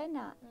adalah pada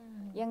anak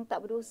yang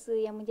tak berdosa,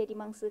 yang menjadi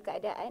mangsa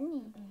keadaan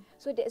ni.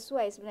 So that's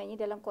why sebenarnya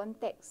dalam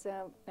konteks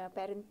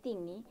parenting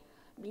ni,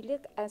 bila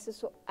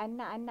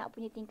anak-anak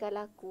punya tingkah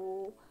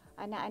laku,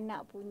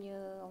 anak-anak punya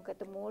orang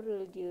kata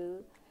moral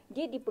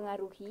dia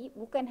dipengaruhi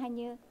bukan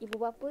hanya ibu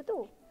bapa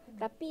tu,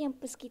 tapi yang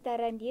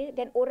persekitaran dia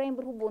dan orang yang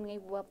berhubung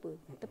dengan ibu bapa.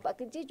 Tempat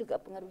kerja juga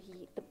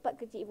pengaruhi, tempat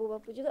kerja ibu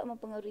bapa juga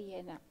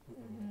mempengaruhi anak.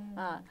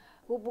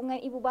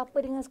 Hubungan ibu bapa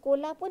dengan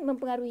sekolah pun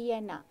mempengaruhi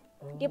anak.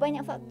 Dia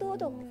banyak faktor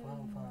tu.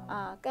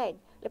 Kan.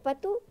 Lepas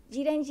tu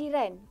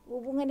jiran-jiran,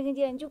 hubungan dengan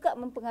jiran juga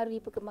mempengaruhi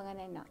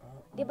perkembangan anak.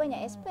 Dia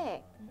banyak aspek.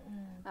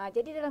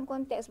 Jadi dalam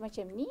konteks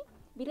macam ni,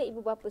 bila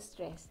ibu bapa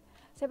stres,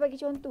 saya bagi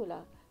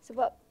contohlah.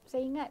 Sebab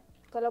saya ingat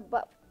kalau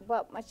bab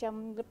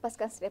macam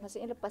lepaskan stres,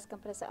 maksudnya lepaskan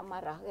perasaan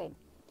marah kan.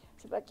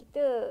 Sebab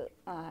kita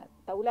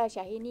tahulah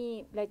Syahir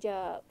ni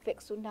belajar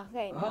fiqh sunnah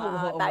kan.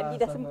 Tadi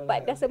dah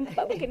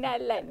sempat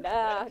berkenalan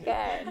dah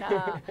kan.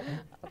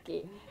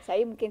 Okey,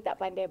 saya mungkin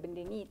tak pandai benda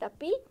ni,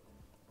 tapi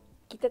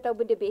kita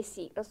tahu benda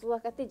basic.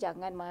 Rasulullah kata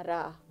jangan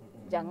marah.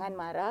 Jangan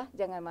marah,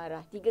 jangan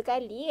marah. 3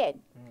 kali kan.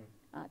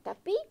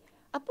 Tapi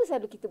apa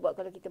selalu kita buat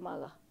kalau kita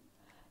marah?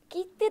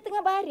 Kita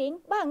tengah baring,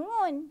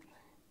 bangun.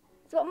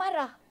 Sebab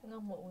marah.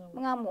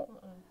 Mengamuk.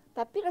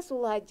 Tapi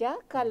Rasulullah ajar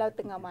kalau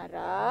tengah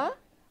marah,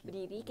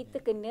 berdiri,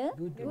 kita kena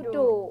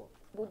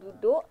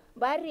duduk,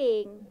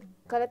 baring.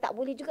 Kalau tak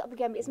boleh juga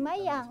pergi ambil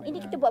sembahyang. Ini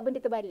kita buat benda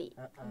terbalik.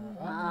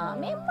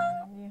 Memang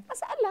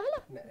masalah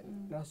lah.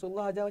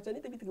 Rasulullah ajar macam ni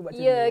tapi kita buat macam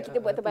ni. Ya, kita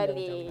buat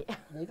terbalik.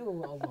 Itu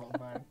Allah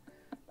Akbar.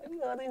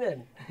 Dengar tu Inan.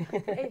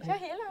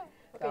 Syahid lah.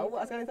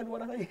 Awak sekarang selalu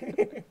marah saya.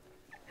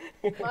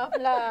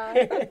 Maaflah.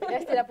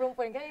 Biasalah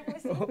perempuan kan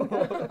emosi.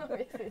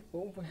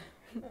 Perempuan.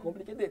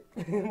 Complicated.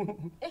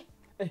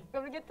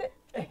 Complicated?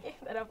 Okay,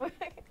 tak ada apa.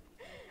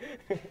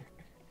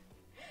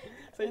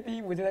 Saya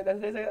terhibur dan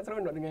saya sangat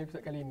seronok dengan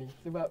episod kali ini.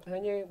 Sebab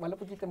sebenarnya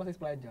walaupun kita masih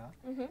pelajar,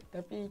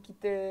 tapi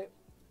kita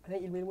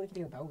ilmu-ilmu ni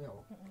kita kena tahu tau.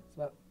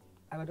 Sebab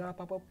ada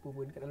apa-apa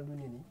pun kat dalam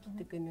dunia ni,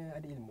 kita kena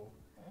ada ilmu.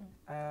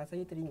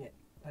 Saya teringat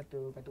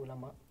satu kata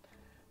ulama,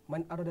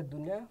 man arada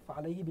dunya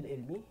fa alaihi bil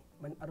ilmi,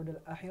 man arada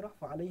al akhirah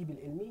fa alaihi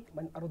bil ilmi,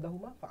 man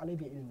aradahuma fa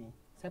alaihi bil ilmi.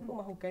 Siapa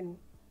mahukan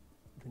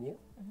dunia,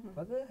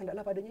 maka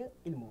hendaklah padanya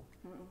ilmu.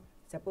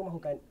 Siapa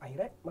mahukan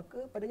akhirat, maka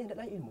padanya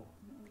hendaklah ilmu.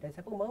 Dan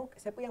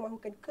siapa yang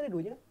mahukan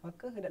kedua-duanya,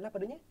 maka hendaklah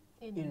padanya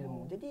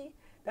ilmu. Jadi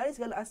dari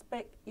segala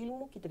aspek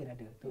ilmu kita kena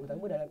ada,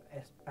 terutama dalam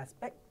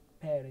aspek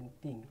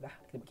parenting lah.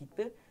 Sebab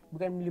kita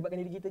bukan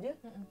melibatkan diri kita je,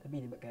 tapi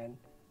melibatkan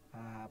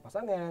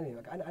pasangan,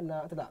 melibatkan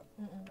anak-anak, betul tak?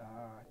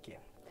 Okay.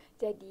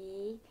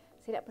 Jadi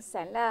saya nak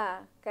pesanlah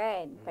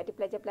kan pada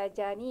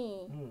pelajar-pelajar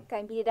ni,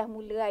 kan bila dah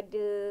mula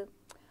ada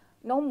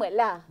normal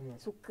lah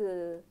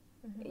suka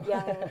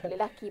yang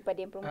lelaki pada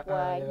yang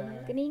perempuan,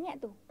 kena ingat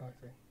tu.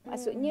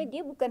 Maksudnya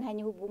dia bukan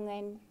hanya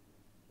hubungan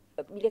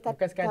bila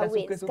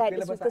kahwin,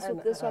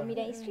 suka-suka suami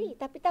dan isteri,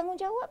 tapi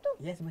tanggungjawab tu.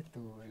 Yes,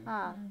 betul.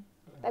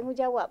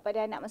 Tanggungjawab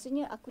pada anak.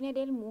 Maksudnya aku ni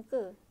ada ilmu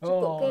ke?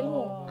 Cukup ke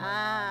ilmu?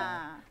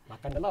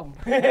 Makan dalam.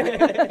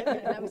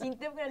 Nak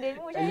bercinta pun ada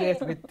ilmu, Syahir. Yes,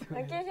 betul.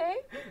 Okey,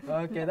 Syahir.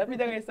 Okey, tapi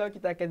jangan risau,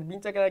 kita akan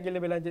bincangkan lagi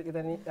lebih lanjut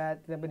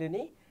tentang benda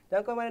ni.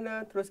 Jangan ke mana,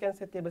 teruskan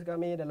setia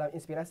bersama kami dalam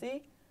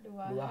Inspirasi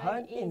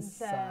Luahan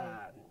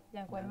Insan.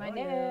 Jangan ke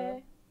mana.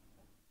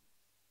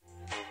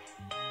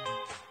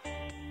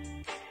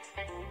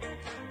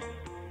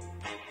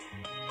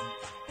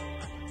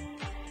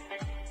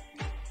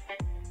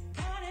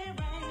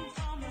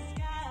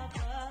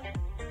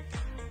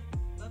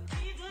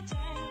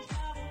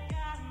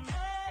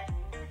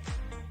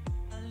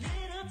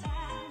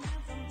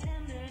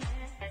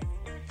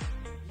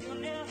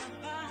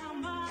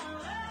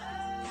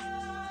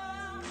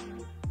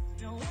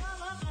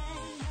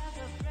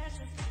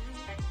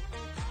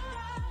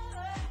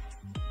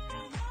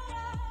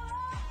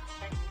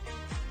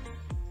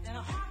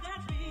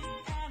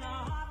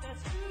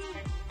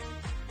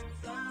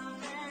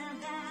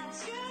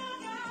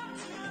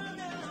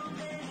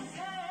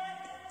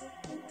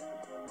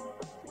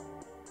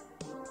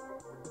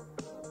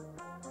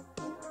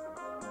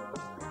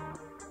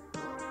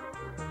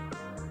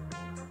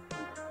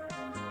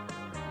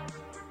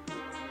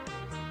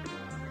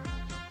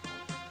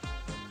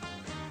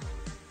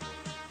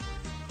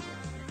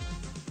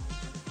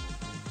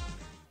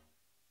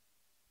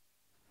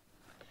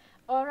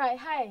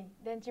 Alright, hai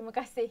dan terima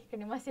kasih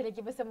kerana masih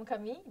lagi bersama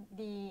kami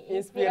di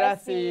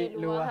Inspirasi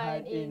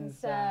Luahan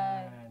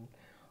Insan.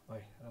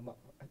 Oi, lama.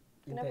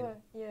 Kenapa?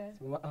 Ya.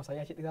 Maaf,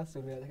 saya asyik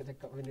terasa nak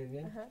cakap benda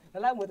ni. Dah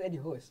lama tak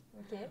jadi host.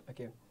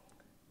 Okey.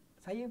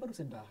 Saya baru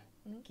sedar,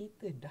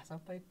 kita dah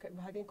sampai ke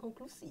bahagian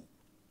konklusi.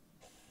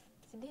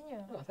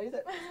 Sedihnya. Saya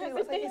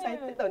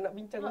excited tau nak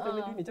bincang pasal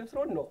benda ni, macam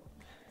seronok.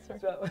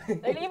 Sebab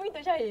lagi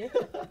minta Syahir.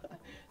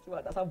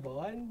 Sebab tak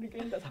sabar kan, dia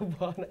kan tak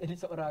sabar nak jadi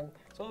seorang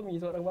suami,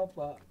 seorang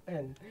bapa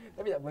kan.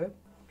 Tapi tak apa.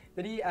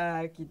 Jadi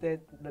kita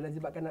dalam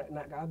sebabkan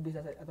nak habis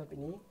topik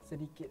ni,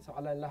 sedikit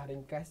soalan lah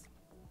ringkas.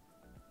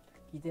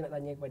 Kita nak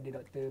tanya kepada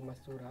Dr.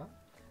 Mastura,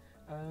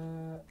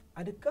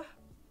 adakah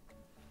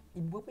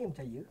ibu bapa yang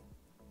berjaya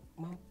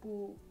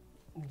mampu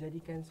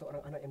menjadikan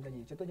seorang anak yang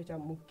berjaya? Contoh macam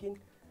mungkin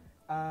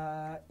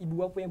ibu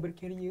bapa yang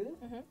berkarier,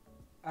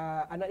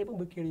 anak dia pun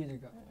berkarier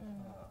juga.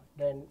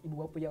 Dan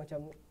ibu bapa yang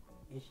macam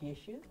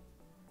Asia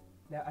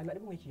dan anak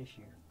dia pun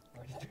Asia.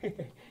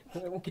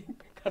 Mungkin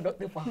kan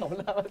doktor faham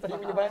lah saya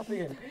punya bahasa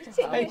kan.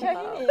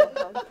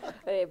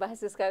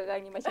 Bahasa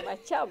sekarang ni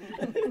macam-macam.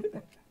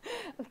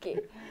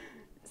 Okey.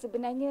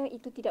 Sebenarnya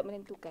itu tidak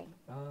menentukan.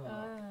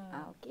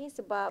 Okey,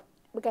 sebab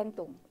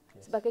bergantung.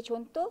 Sebagai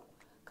contoh,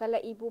 kalau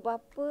ibu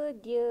bapa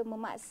dia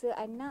memaksa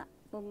anak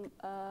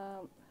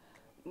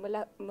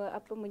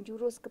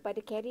menjurus kepada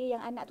karier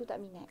yang anak tu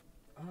tak minat.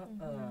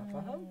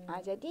 Faham?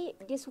 Jadi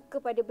dia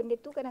suka pada benda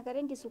tu,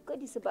 kadang-kadang dia suka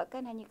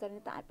disebabkan hanya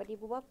kerana taat pada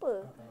ibu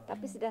bapa.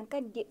 Tapi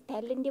sedangkan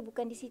talent dia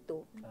bukan di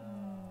situ.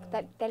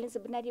 Talent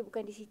sebenar dia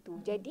bukan di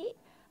situ. Jadi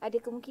ada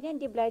kemungkinan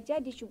dia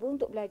belajar, dia cuba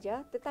untuk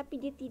belajar,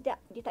 tetapi dia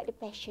tak ada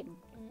passion.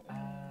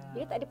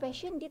 Dia tak ada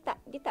passion, dia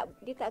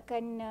tak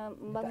akan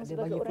membangun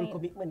sebagai orang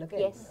yang kan?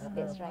 Yes,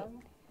 that's right.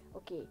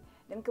 Okey.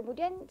 Dan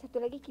kemudian satu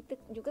lagi kita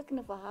juga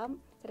kena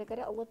faham,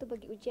 kadang-kadang Allah tu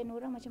bagi ujian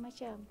orang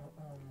macam-macam.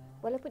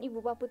 Walaupun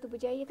ibu bapa tu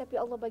berjaya, tapi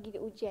Allah bagi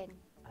dia ujian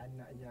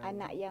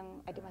anak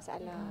yang ada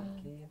masalah.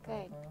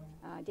 Kan?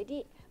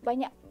 Jadi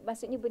banyak,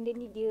 maksudnya benda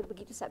ni dia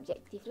begitu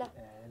subjektif lah.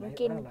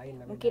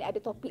 Mungkin ada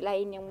topik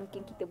lain yang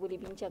mungkin kita boleh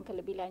bincangkan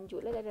lebih lanjut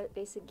lah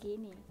dari segi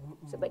ni.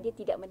 Sebab dia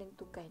tidak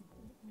menentukan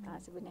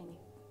sebenarnya.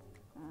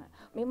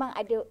 Memang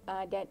ada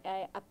dan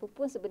apa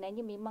pun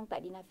sebenarnya memang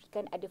tak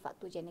dinafikan ada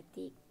faktor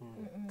genetik.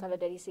 Kalau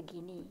dari segi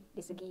ni,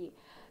 dari segi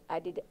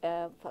ada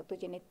faktor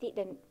genetik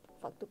dan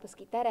faktor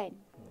persekitaran.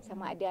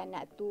 Sama ada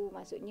anak tu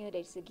maksudnya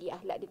dari segi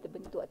akhlak dia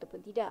terbentuk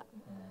ataupun tidak.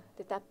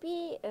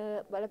 Tetapi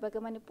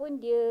bagaimanapun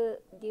dia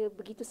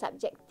begitu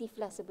subjektif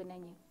lah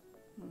sebenarnya.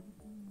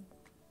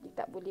 Dia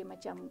tak boleh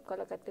macam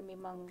kalau kata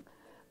memang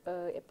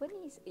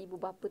ibu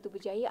bapa tu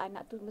berjaya,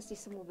 anak tu mesti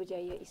semua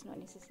berjaya. It's not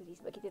necessary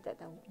sebab kita tak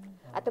tahu.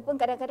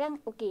 Ataupun kadang-kadang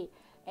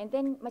and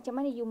then macam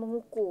mana you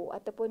mengukur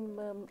ataupun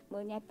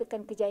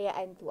menyatakan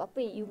kejayaan tu?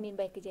 Apa you mean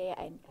by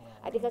kejayaan?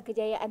 Adakah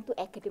kejayaan tu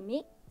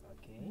akademik?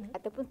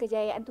 Ataupun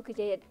kejayaan tu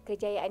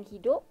kejayaan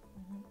hidup?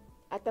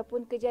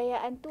 Ataupun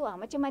kejayaan tu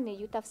macam mana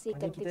you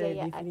tafsirkan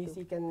kejayaan tu?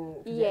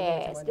 Definisikan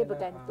yes, dia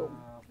bergantung.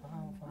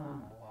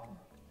 Faham.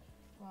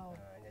 Wow.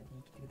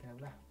 Jadi kita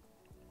tahulah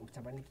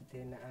macam mana kita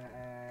nak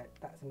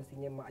tak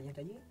semestinya mak ayah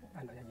jaya,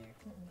 anak jaya.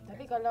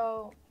 Tapi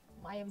kalau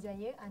mak ayah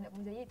berjaya, anak pun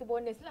berjaya, itu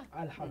bonus lah.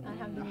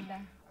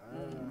 Alhamdulillah.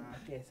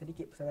 Okey,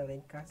 sedikit pesanan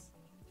ringkas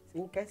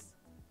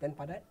dan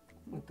padat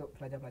untuk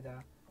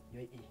pelajar-pelajar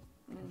UAE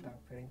tentang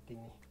parenting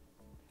ni.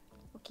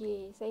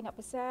 Okey, saya nak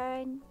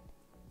pesan,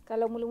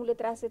 kalau mula-mula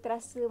terasa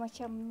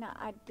macam nak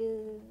ada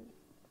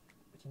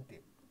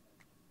cinta.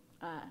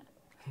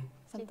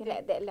 Something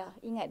like that lah.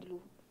 Ingat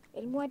dulu,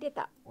 ilmu ada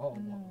tak? Wow.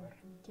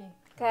 Okay.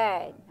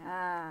 Kan?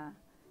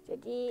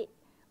 Jadi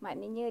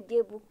Maknanya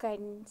dia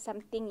bukan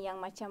something yang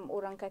macam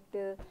orang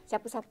kata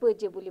siapa-siapa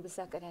je boleh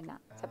besarkan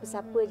anak.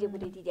 Siapa-siapa je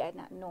boleh didik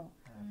anak. No.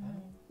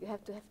 You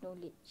have to have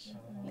knowledge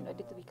in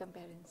order to become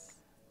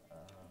parents.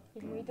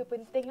 Ilmu itu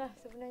penting lah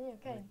sebenarnya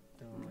kan.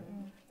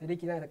 Jadi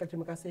kita nak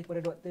terima kasih kepada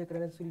doktor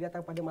kerana sudi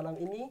datang pada malam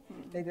ini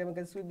dan terima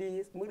kasih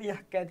sudi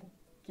meriahkan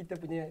kita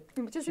punya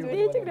macam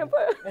sedih je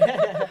kenapa?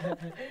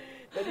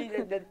 Jadi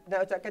nak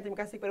ucapkan terima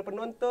kasih kepada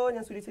penonton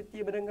yang sudi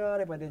setia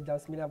mendengar daripada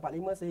jam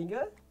 9.45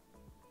 sehingga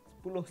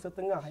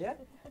 10.30 ya.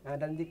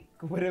 Dan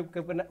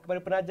kepada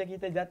penaja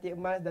kita Jati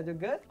Emas dan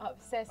juga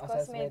Obses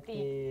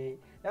Kosmetik.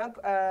 Dan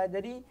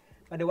jadi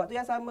pada waktu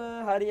yang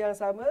sama, hari yang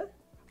sama,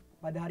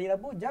 pada hari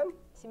Rabu jam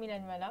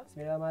 9 malam.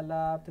 9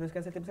 malam.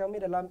 Teruskan setia bersama kami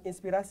dalam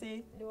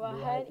Inspirasi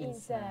Luahan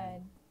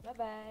Insan.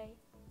 Bye-bye.